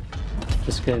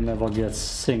 This game never gets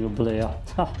single player.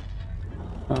 Ha!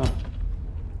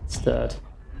 It's dead.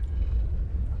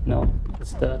 No,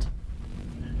 it's dead.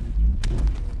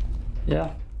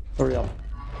 Yeah, hurry up.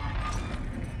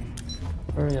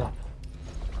 Hurry up.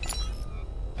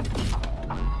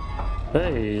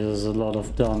 Hey, there's a lot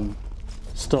of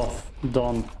stuff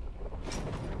done.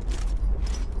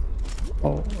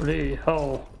 Holy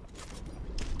hell.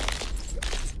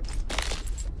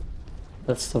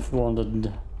 That stuff one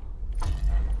that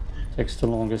takes the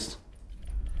longest.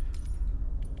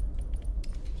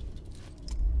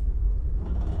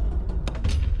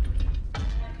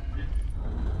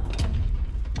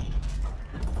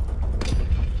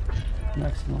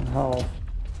 Maximum health.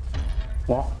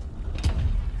 What?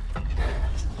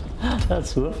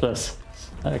 That's worthless.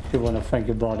 I actually want to think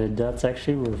about it. That's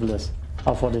actually worthless.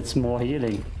 I thought it's more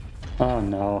healing. Oh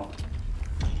no.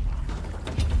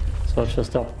 So I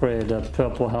just upgrade that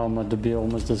purple helmet to be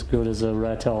almost as good as a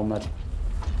red helmet.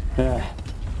 Yeah.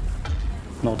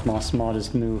 Not my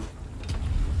smartest move.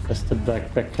 Just the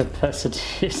backpack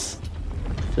capacity is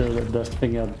still the best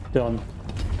thing I've done.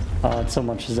 I had so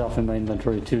much stuff in my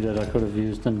inventory too that I could have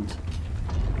used and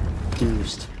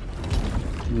used.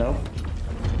 Nope.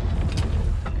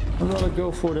 I'm gonna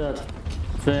go for that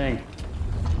thing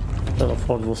that I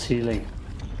thought was healing.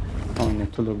 I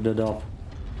need to look that up.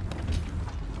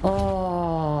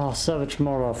 Oh, Savage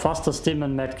Mora. Faster stim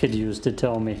and medkit use, they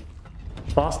tell me.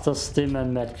 Faster stim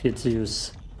and medkit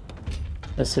use.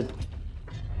 Is it...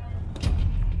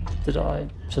 Did I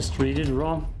just read it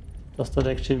wrong? Does that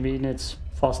actually mean it's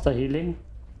faster healing?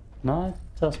 No, it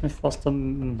tells me faster...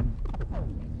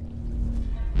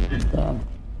 Damn.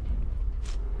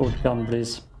 Good gun,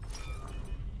 please.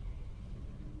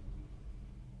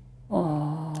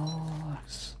 Oh,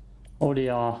 holy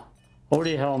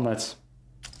helmets.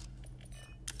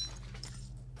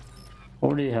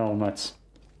 Holy helmets.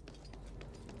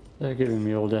 They're giving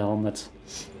me all the helmets.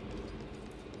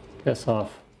 Guess I've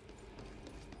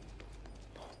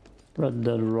read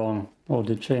that wrong. Or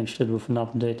they changed it with an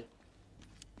update.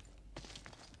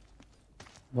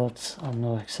 But I'm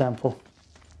no example.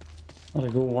 Not a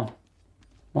good one.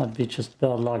 Might be just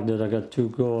bad luck that I got 2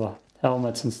 go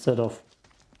helmets instead of...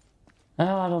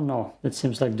 I don't know. It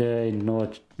seems like there ain't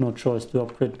no choice to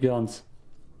upgrade guns.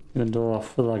 Even though I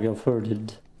feel like I've heard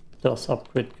it does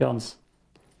upgrade guns.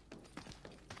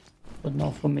 But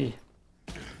not for me.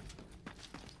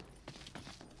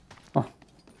 Oh,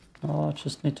 I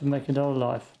just need to make it out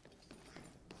alive.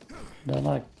 Then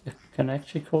I can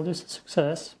actually call this a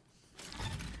success.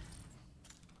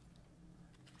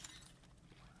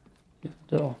 Even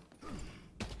though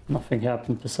nothing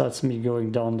happened besides me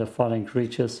going down there fighting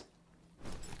creatures.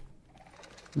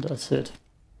 That's it.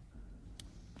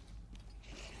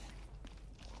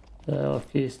 The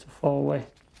LFK is too far away.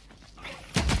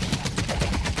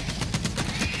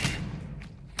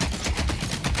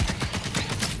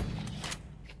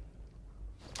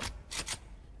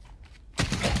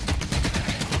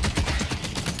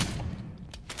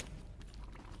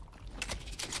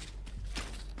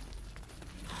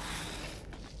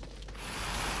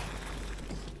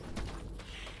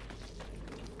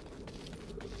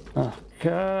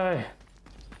 Okay.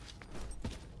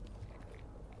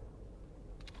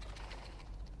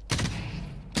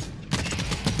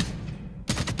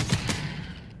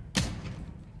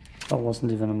 That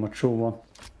wasn't even a mature one.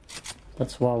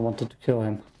 That's why I wanted to kill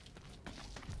him.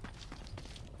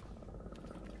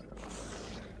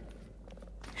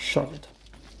 Shot it.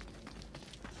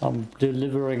 I'm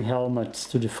delivering helmets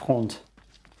to the front.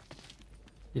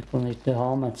 People need the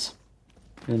helmets.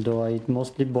 Even though I eat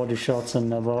mostly body shots and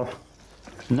never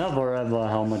ever a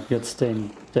helmet gets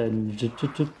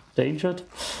dangered.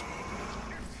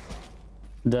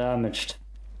 Damaged.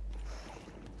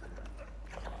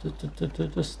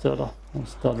 The stutter. I'm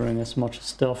stuttering as much as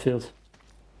Starfield.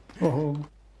 Oh.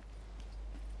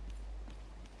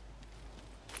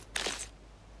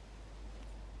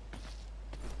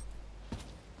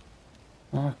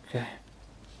 Okay.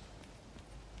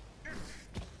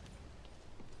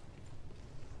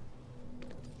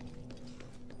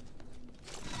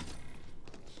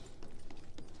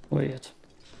 Weird.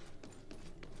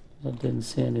 I didn't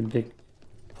see any big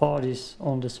parties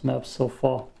on this map so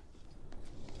far.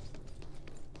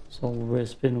 It's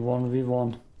always been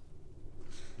 1v1.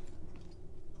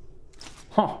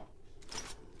 Huh.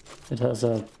 It has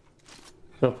a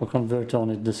purple converter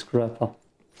on it, the scrapper.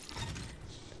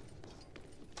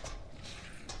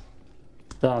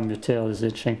 Damn, your tail is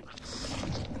itching.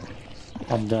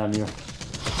 God damn you.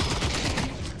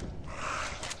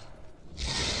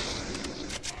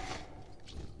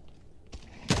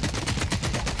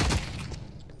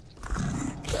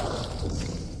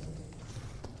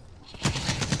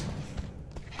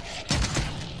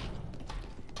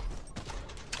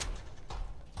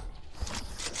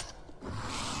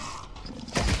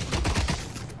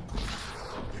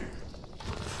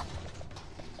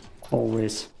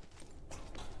 Always.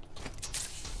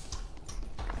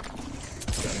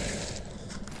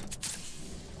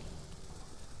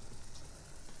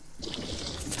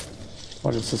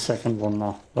 What is the second one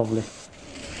now? Lovely.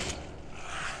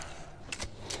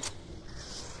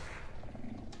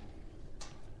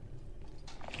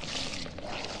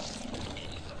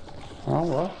 Oh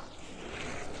well.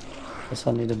 Guess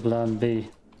I need a plan B.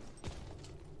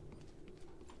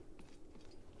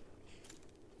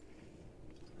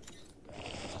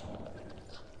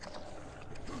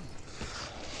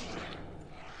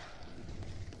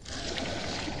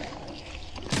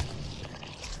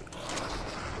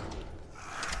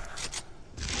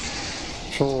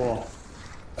 Sure.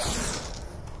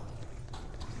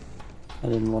 I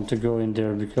didn't want to go in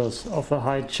there because of a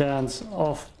high chance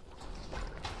of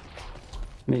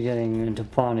me getting into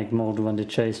panic mode when they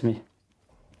chase me.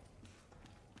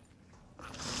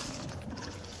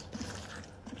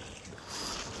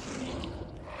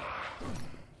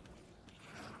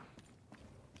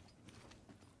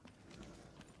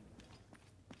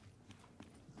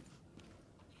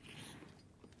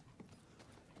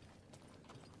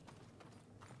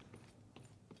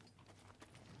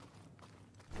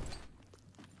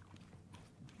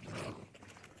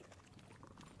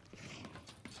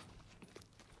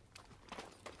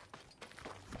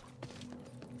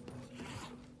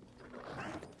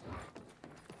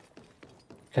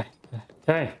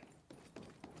 Okay.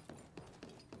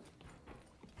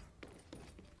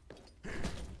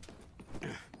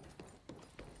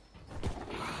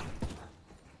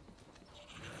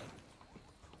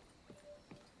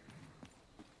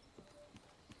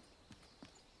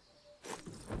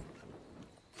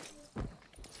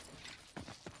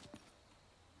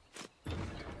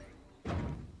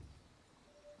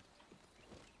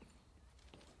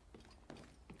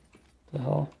 The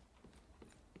hell?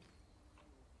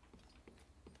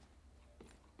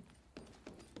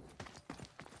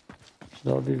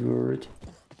 Should I be worried?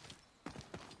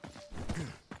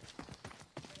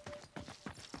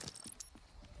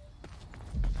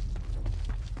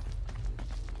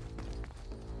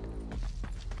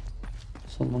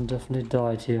 Someone definitely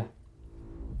died here.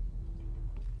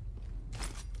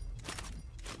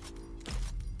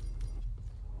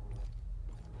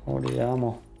 All the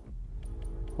ammo.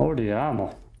 All the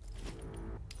ammo.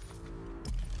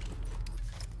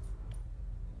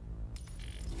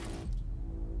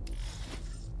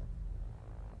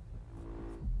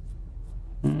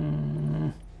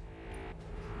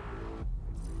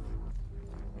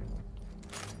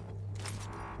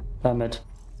 Damn it.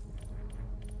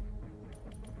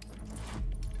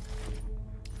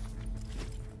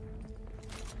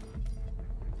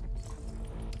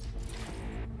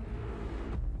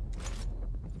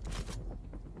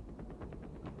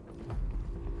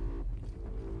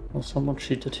 Oh, someone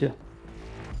cheated here.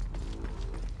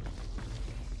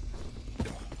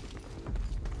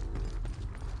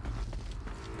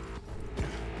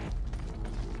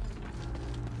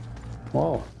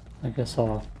 Wow, I guess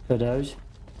I'll head out.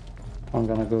 I'm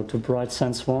gonna go to Bright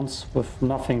Sense once with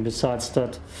nothing besides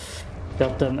that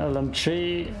goddamn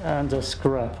LMG and a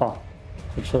scrapper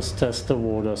to just test the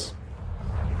waters.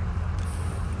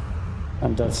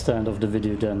 And that's the end of the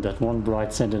video then. That one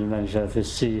bright side adventure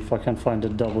is see if I can find a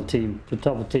double team to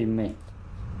double team me.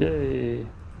 Yay!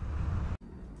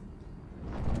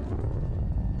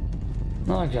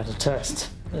 Now I gotta test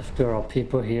if there are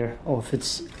people here or if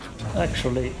it's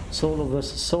actually solo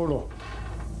versus solo.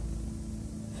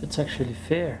 If it's actually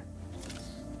fair.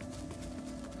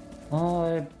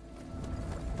 I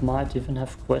might even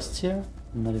have quests here.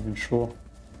 I'm not even sure.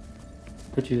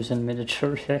 Could use a miniature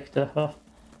reactor, huh?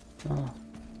 Oh.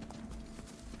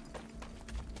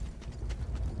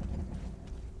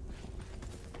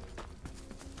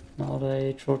 Now the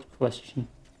age-old question.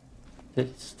 Did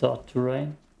it start to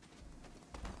rain?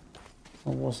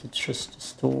 Or was it just a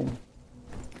storm?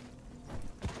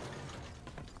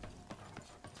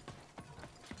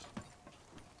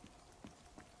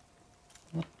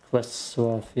 What quests do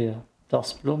I have here?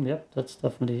 Dust bloom, yep, that's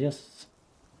definitely yes.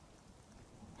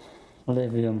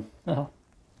 Levium, yeah.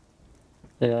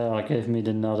 Yeah, gave me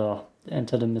another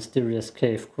enter the mysterious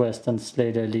cave quest and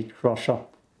slay the elite crusher.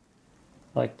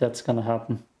 Like that's gonna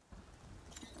happen.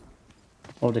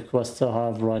 All the quests I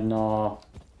have right now are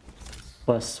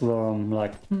quests where I'm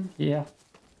like, yeah,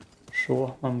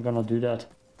 sure, I'm gonna do that.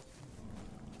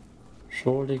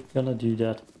 Surely gonna do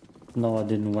that. No, I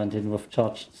didn't went in with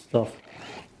charged stuff.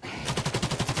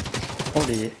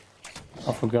 Holy,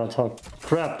 I forgot how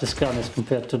crap this gun is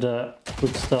compared to the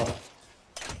good stuff.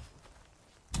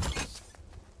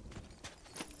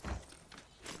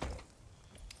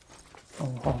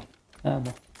 Oh wow,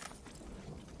 ammo.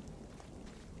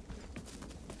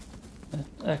 It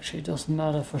actually doesn't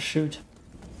matter if I shoot.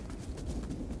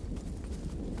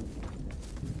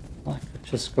 I could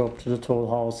just go up to the tall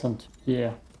house and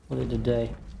yeah, call it a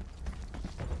day.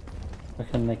 I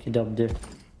can make it up there.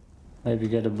 Maybe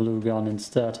get a blue gun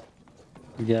instead.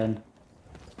 Again.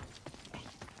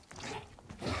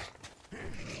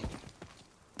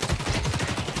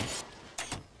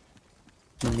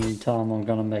 In the meantime, I'm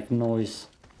gonna make noise.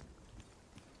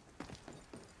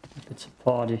 Like it's a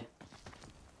party.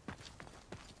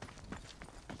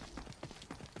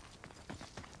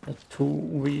 A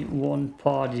 2v1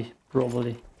 party,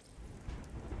 probably.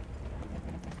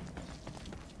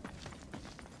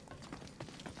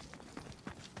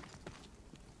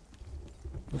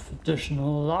 With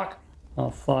additional luck, I'll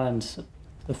find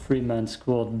the 3-man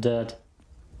squad dead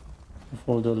with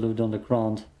all the loot on the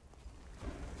ground.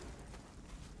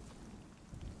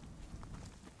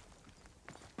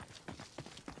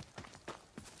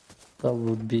 That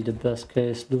would be the best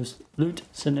case loot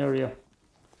scenario.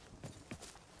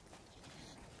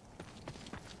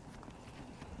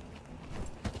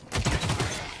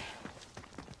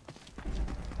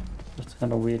 It's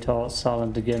kind of weird how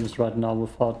silent the game is right now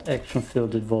with how action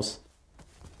filled it was.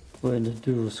 We're in the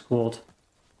duo squad.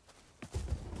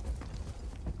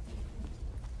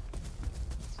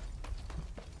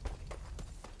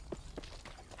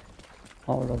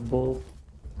 Power bull.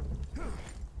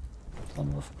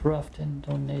 Done with crafting,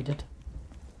 don't need it.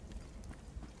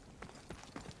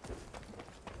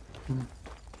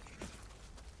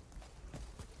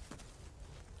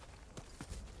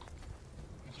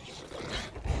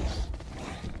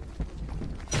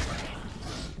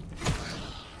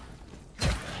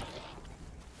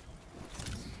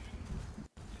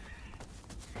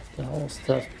 The hell's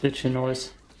that glitchy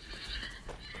noise?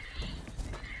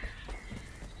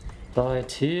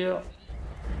 Right here.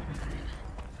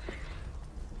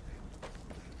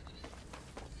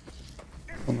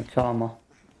 From the karma.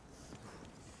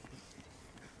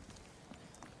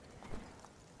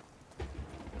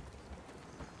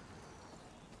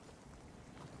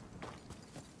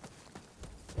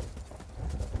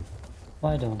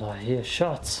 Why don't I hear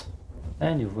shots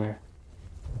anywhere?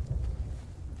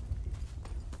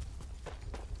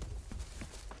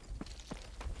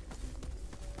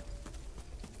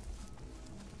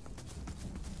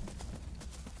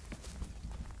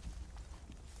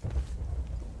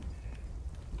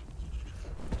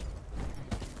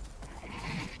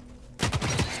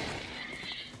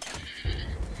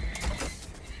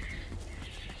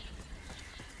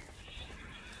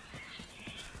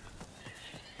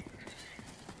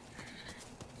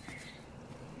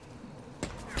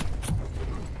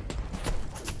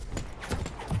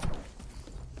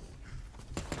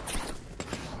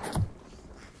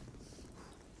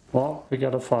 Well, we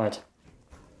gotta fight.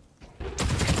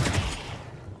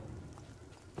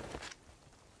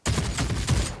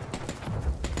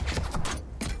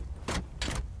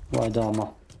 White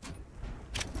armor.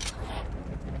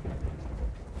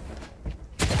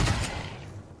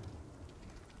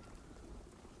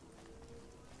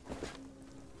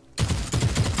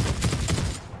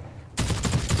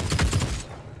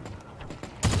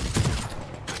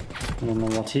 don't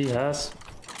know what he has,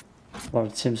 but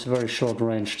it seems very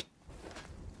short-ranged.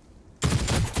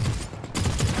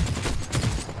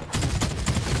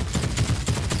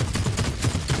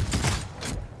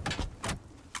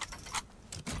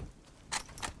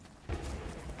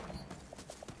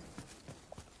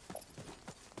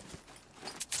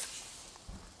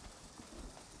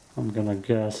 I'm gonna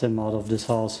gas him out of this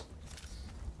house.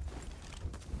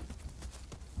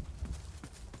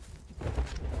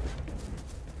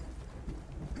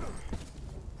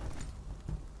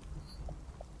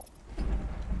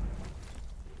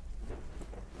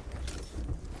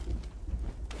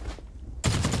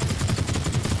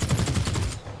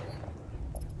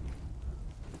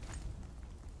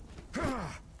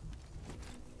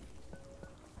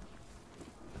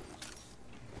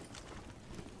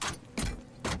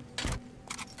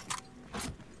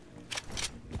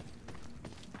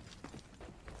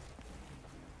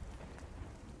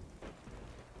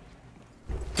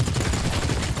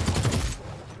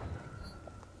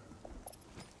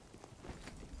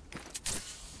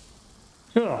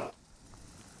 Yeah.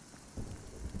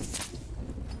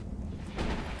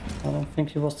 I don't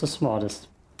think he was the smartest.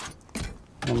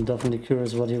 I'm definitely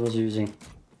curious what he was using.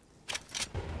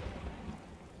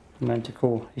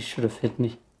 Manticore, he should have hit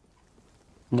me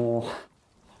more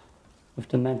with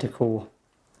the Manticore.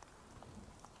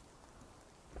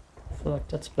 I feel like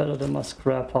that's better than my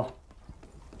scrapper.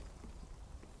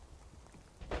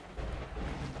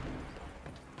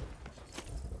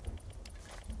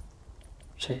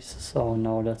 Jesus, oh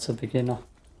no, that's a beginner.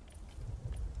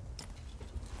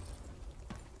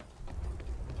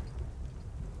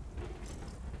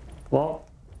 Well,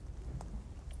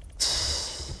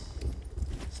 there's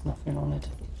nothing on it.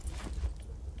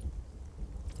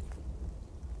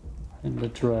 In the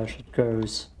trash it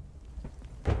goes.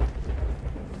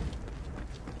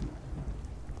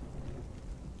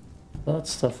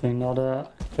 That's definitely not a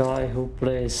guy who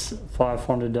plays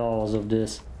 500 hours of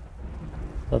this.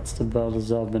 That's the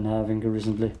battles I've been having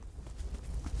recently.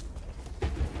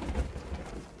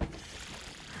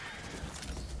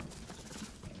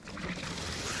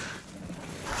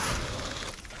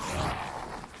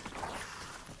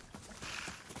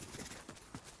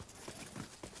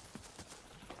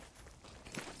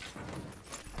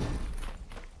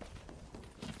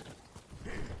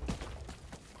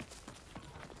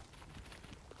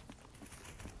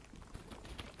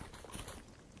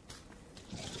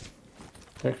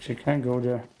 Actually can't go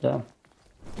there, damn.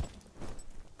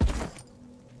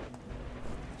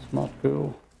 Smart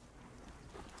go.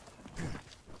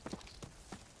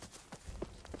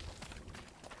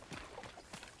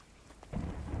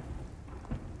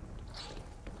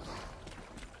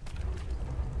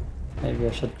 Maybe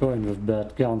I should go in with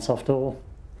bad guns after all.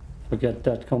 Forget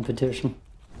that competition.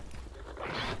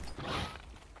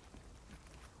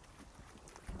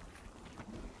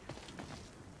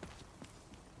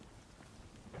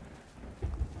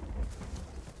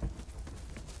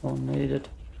 Don't need it.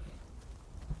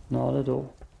 Not at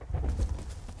all.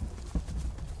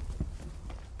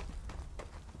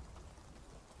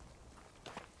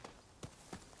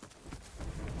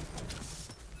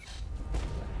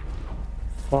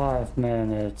 Five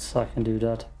minutes, I can do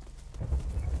that.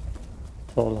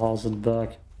 Total house and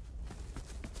back.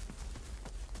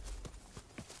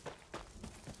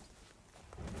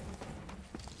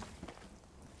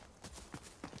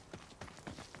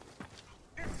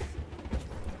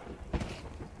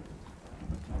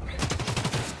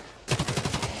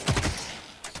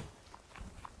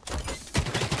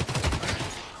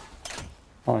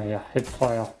 Oh yeah, hip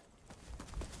fire.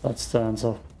 That's the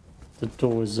answer. The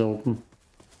door is open.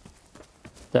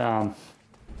 Damn.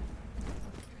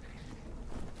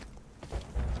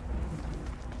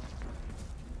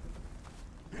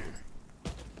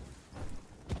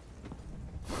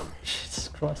 Jesus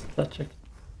Christ, Patrick.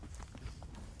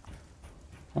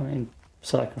 I mean,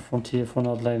 Psycho Frontier for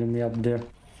not letting me up there.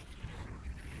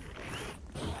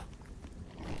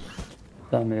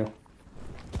 Damn you.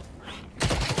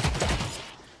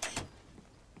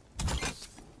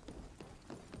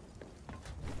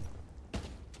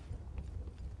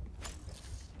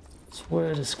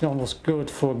 Swear this gun was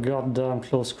good for goddamn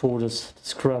close quarters, the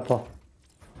scrapper.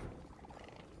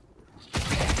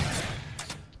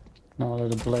 Now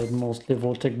that I played mostly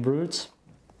Voltec brutes.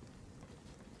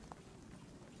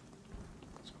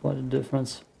 It's quite a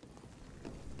difference.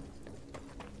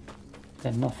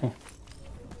 Okay, nothing.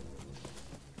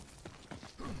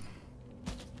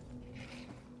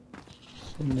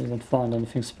 Didn't even find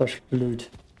anything special to loot.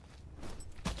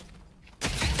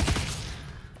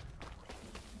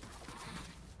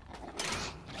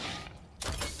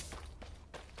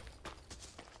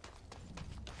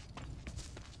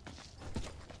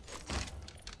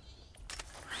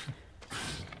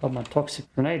 Got my toxic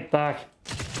grenade back.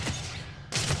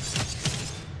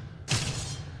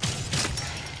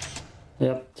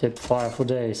 Yep, tip fire for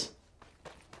days.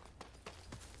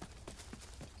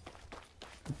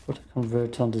 Put a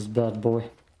converter on this bad boy.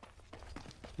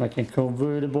 Make it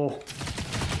convertible.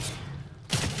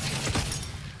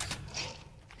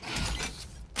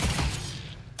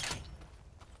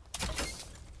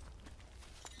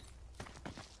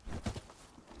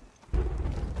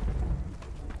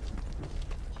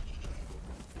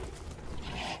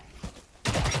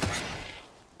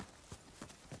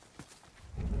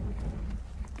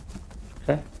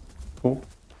 Okay, cool.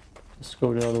 Let's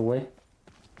go the other way.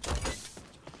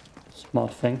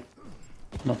 Smart thing.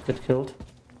 Not get killed.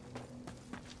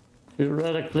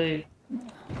 Theoretically,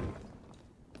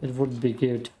 it would be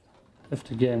good if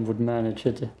the game would manage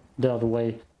it the other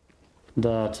way.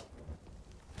 That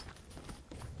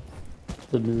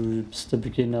the noobs, the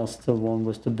beginners, the one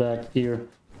with the bad gear,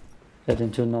 get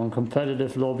into a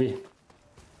non-competitive lobby.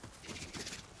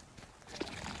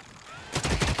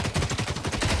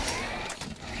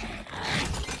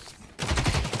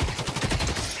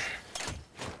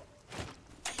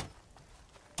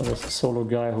 There's a solo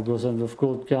guy who goes in with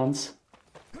gold guns.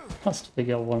 Last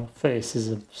figure one faces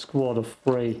a squad of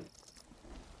 3.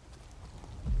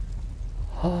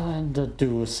 And the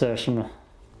duo session.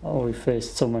 Oh, we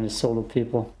faced so many solo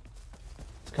people.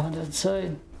 It's kinda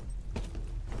insane.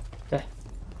 Okay.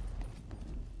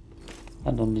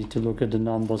 I don't need to look at the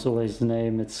numbers or his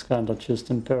name, it's kinda just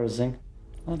embarrassing.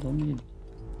 I don't need it.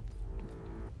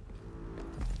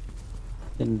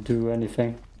 Didn't do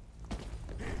anything.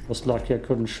 Was lucky I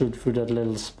couldn't shoot through that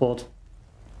little spot.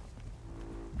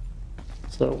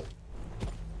 So,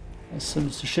 as soon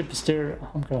as the ship is there,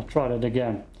 I'm gonna try that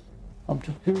again. I'm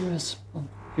too curious.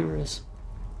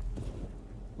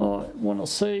 I wanna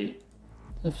see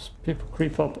if people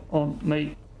creep up on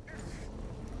me.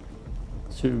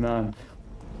 2 man.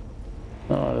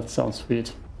 Oh, that sounds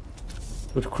sweet.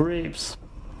 With creeps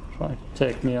trying to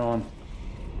take me on.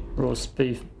 Roast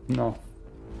beef. No.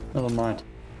 Never mind.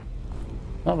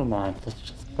 Never mind, let's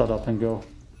just shut up and go.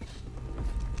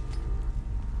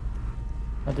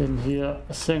 I didn't hear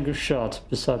a single shot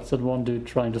besides that one dude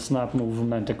trying to snipe me over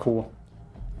Manticore.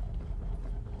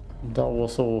 That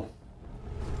was all.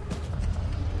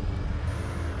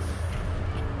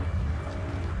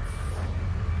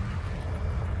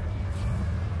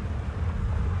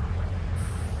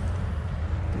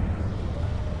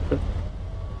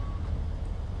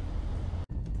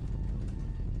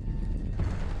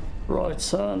 Right,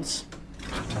 sons.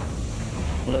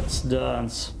 Let's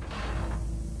dance.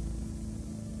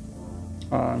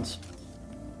 And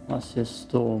I see a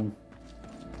storm.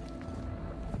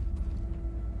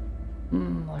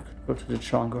 I could go to the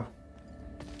jungle.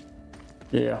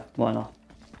 Yeah, why not?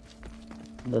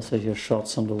 Unless I hear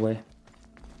shots on the way.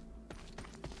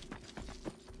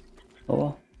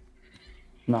 Oh?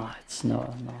 No, it's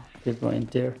no. People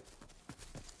ain't there.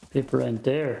 People ain't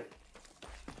there.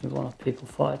 We want people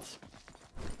fights.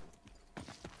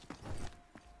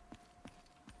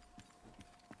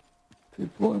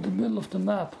 People in the middle of the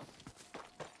map.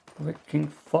 Making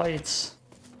fights.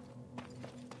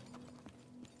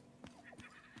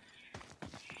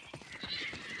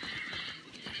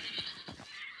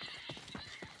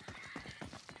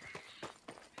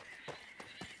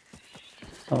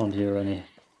 I don't hear any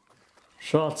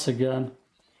shots again.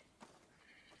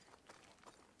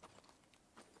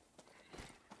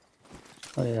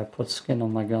 Oh yeah, I put skin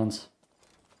on my guns.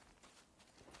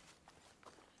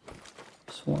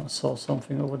 Just want to saw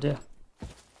something over there.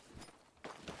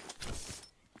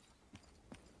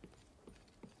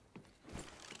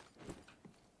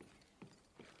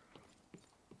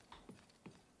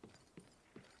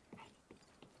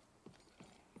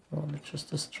 Oh, let's just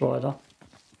destroy that.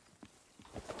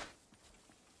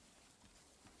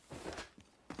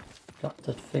 God,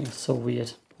 that thing's so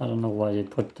weird. I don't know why they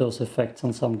put those effects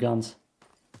on some guns.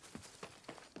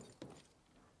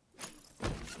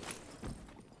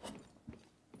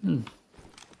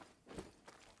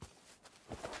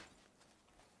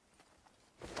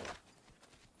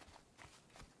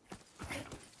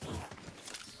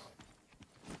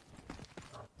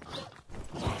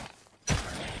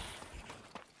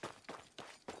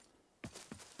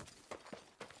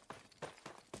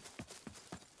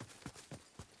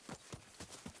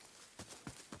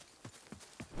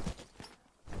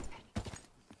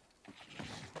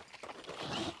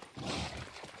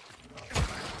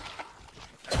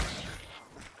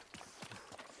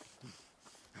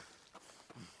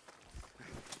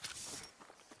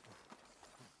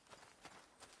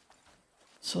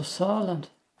 So silent.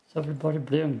 Is everybody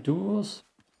playing duos?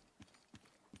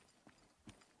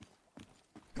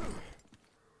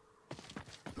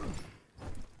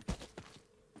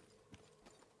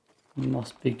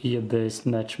 Must be gear-based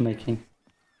matchmaking.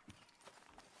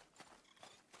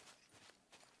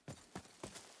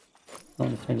 The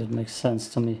only thing that makes sense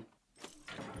to me.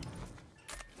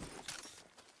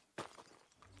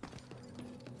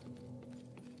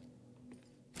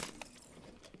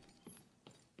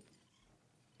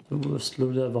 The worst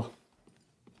loot ever.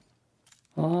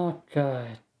 Okay.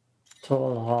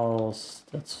 Tall house.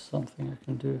 That's something I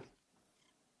can do.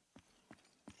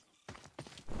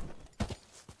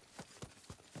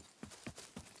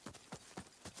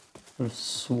 I've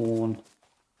sworn.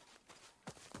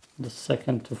 The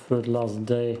second to third last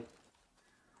day.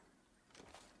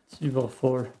 It's über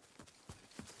 4.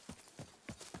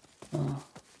 I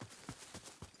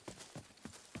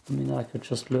mean, I could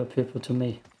just lure people to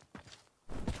me.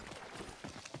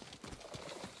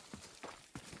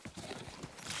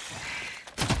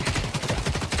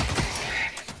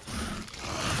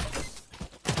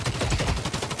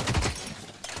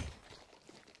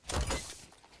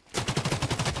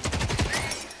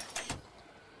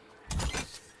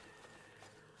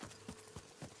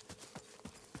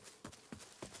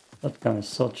 That guy is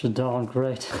such a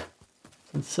downgrade.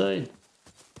 It's insane.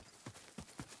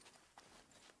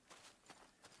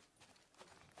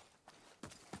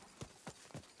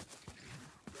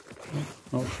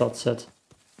 No shot set.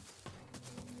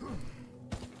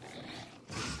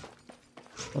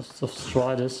 Let's just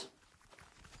try this.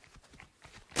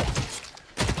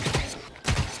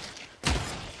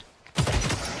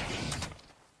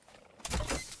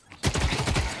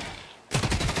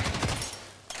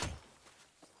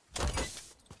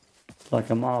 Like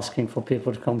I'm asking for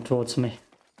people to come towards me.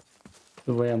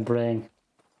 The way I'm praying.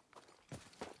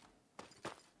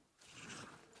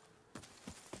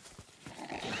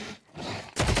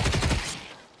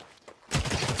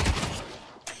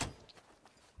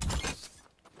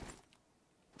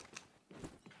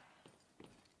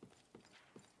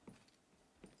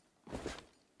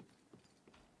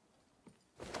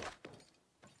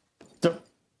 So,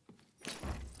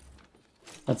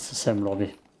 that's the same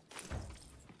lobby.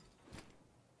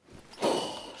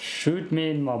 Shoot me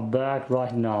in my back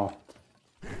right now.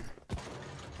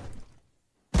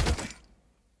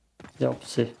 Yep,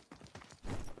 see.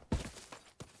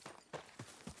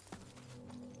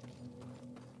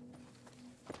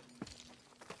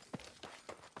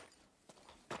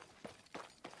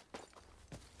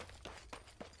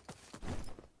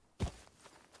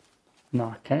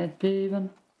 Nah, can it be even?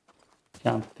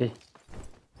 Can't be.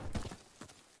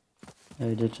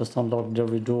 Maybe they just unlocked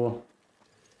every door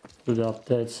through the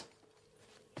updates.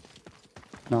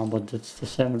 No, but it's the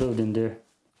same loot in there.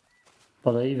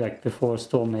 But I evac before a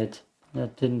storm hit.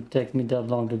 That didn't take me that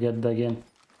long to get back in.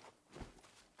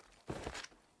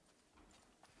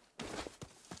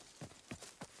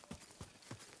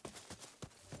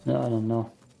 Yeah, I don't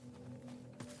know.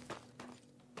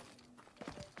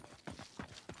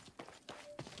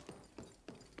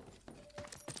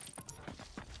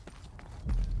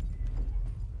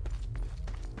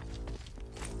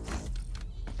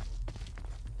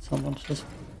 Someone just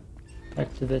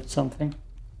activate something.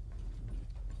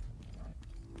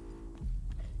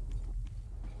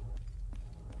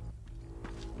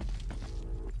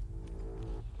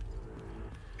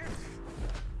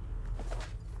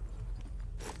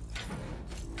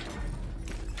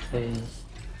 Phase.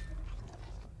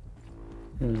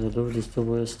 The loot is the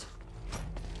worst.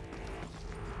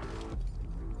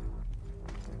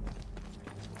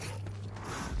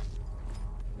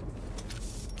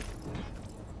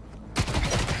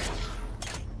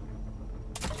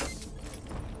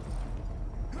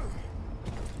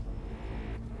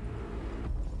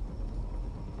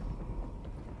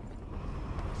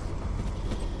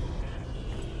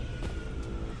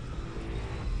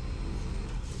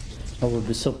 I would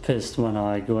be so pissed when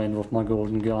I go in with my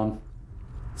golden gun.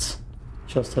 It's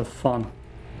just have fun.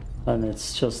 And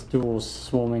it's just duos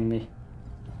swarming me.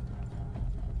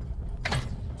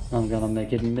 I'm gonna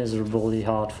make it miserably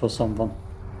hard for someone.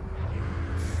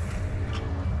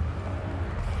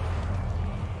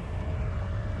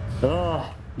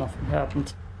 Ah, nothing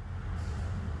happened.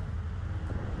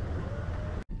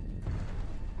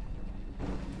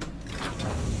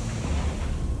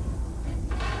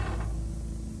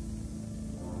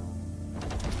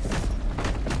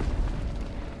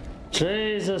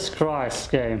 Jesus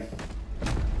Christ, game.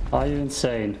 Are you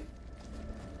insane?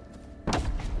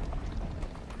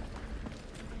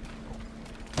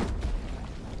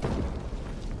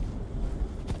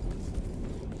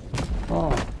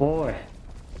 Oh boy.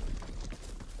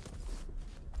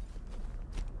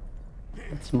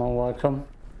 That's more welcome.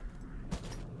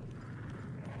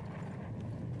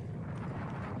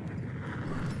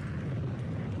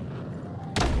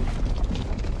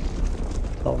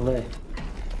 Lovely.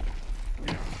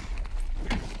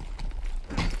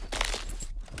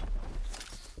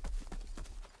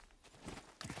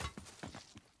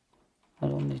 I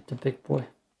don't need the big boy.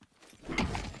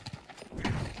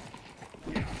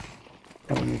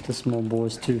 I need the small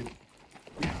boys too.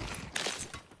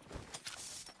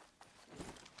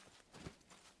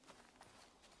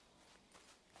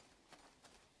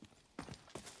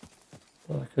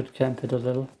 But I could camp it a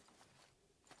little.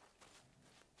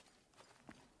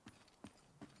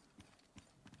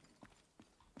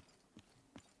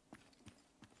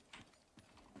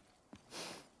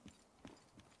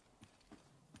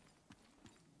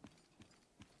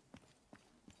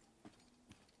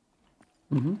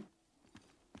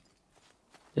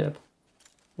 Yep.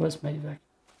 Where's my Evac?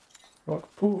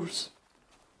 Rock pools.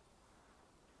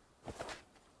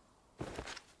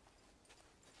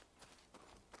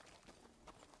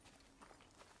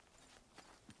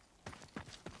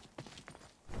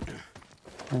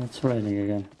 And it's raining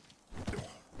again.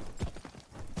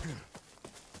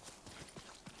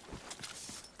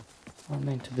 I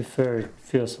mean, to be fair, it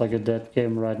feels like a dead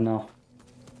game right now.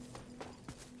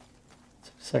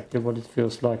 It's exactly what it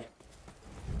feels like.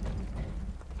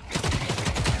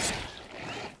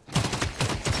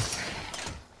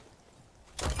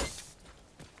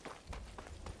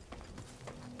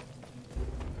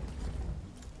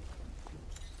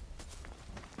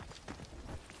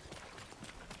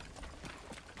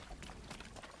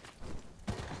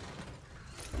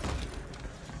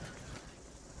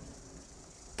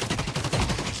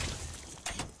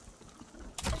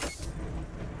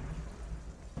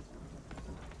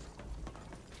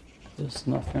 There's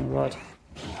nothing right.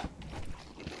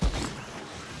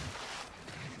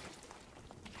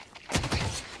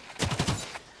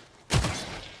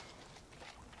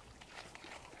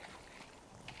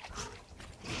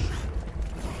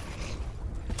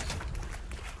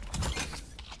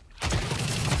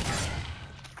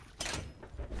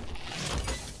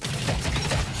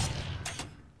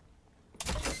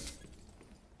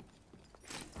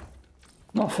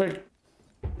 Nothing.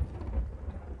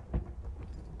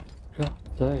 God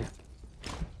damn.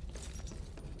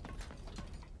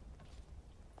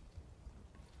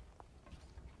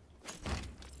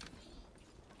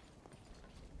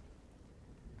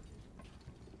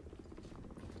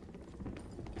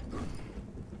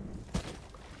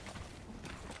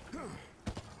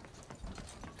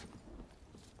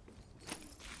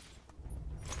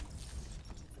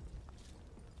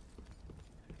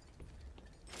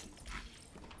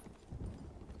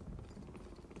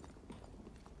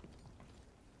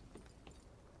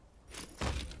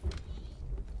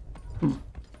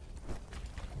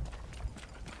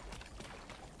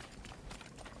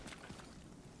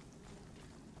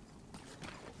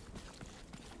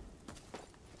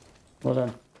 Well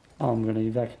then, I'm gonna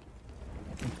evac.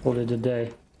 Call it a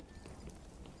day.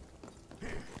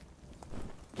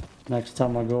 Next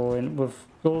time I go in with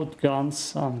gold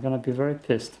guns, I'm gonna be very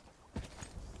pissed.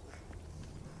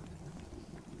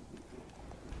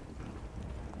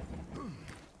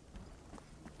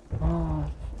 Ah.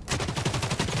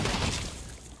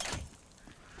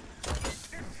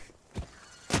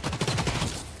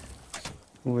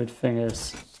 Weird thing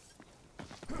is,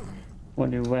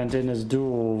 when you went in as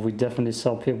duo, we definitely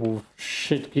saw people with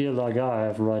shit gear like I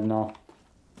have right now,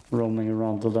 roaming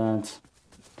around the land.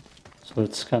 So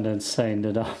it's kind of insane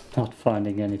that I'm not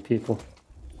finding any people.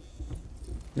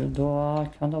 Even though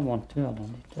I kind of want to, I don't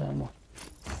need the ammo.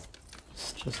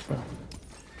 It's just a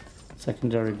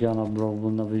secondary gun I probably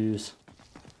will never use.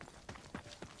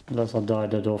 Unless I die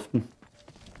that often.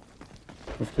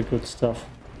 With the good stuff.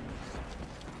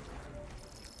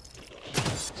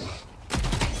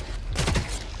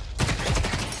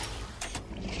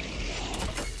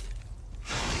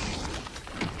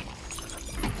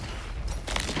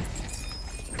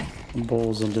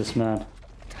 Balls on this man.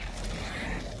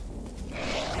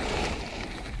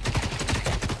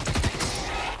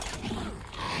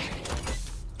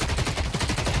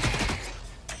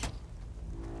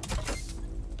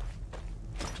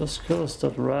 Just kills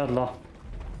that rattler.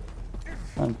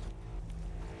 And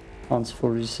hunts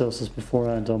for resources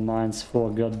beforehand or mines for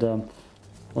goddamn,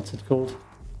 what's it called?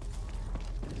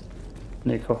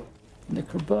 Nico.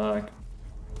 Nico bag.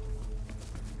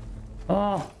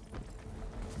 Ah.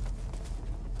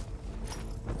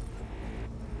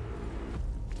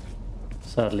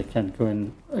 Sadly can't go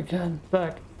in again,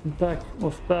 back and back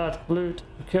with bad loot,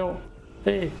 kill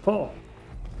people.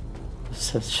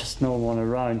 There's just no one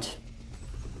around.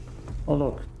 Oh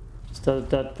look, is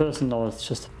that person? No, it's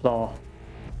just a flower.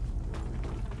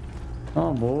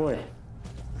 Oh boy.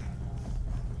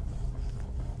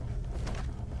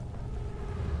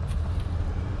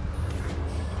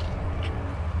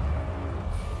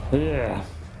 Yeah.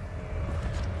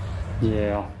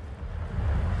 Yeah.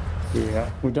 Yeah.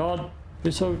 We're done.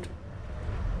 Peace out.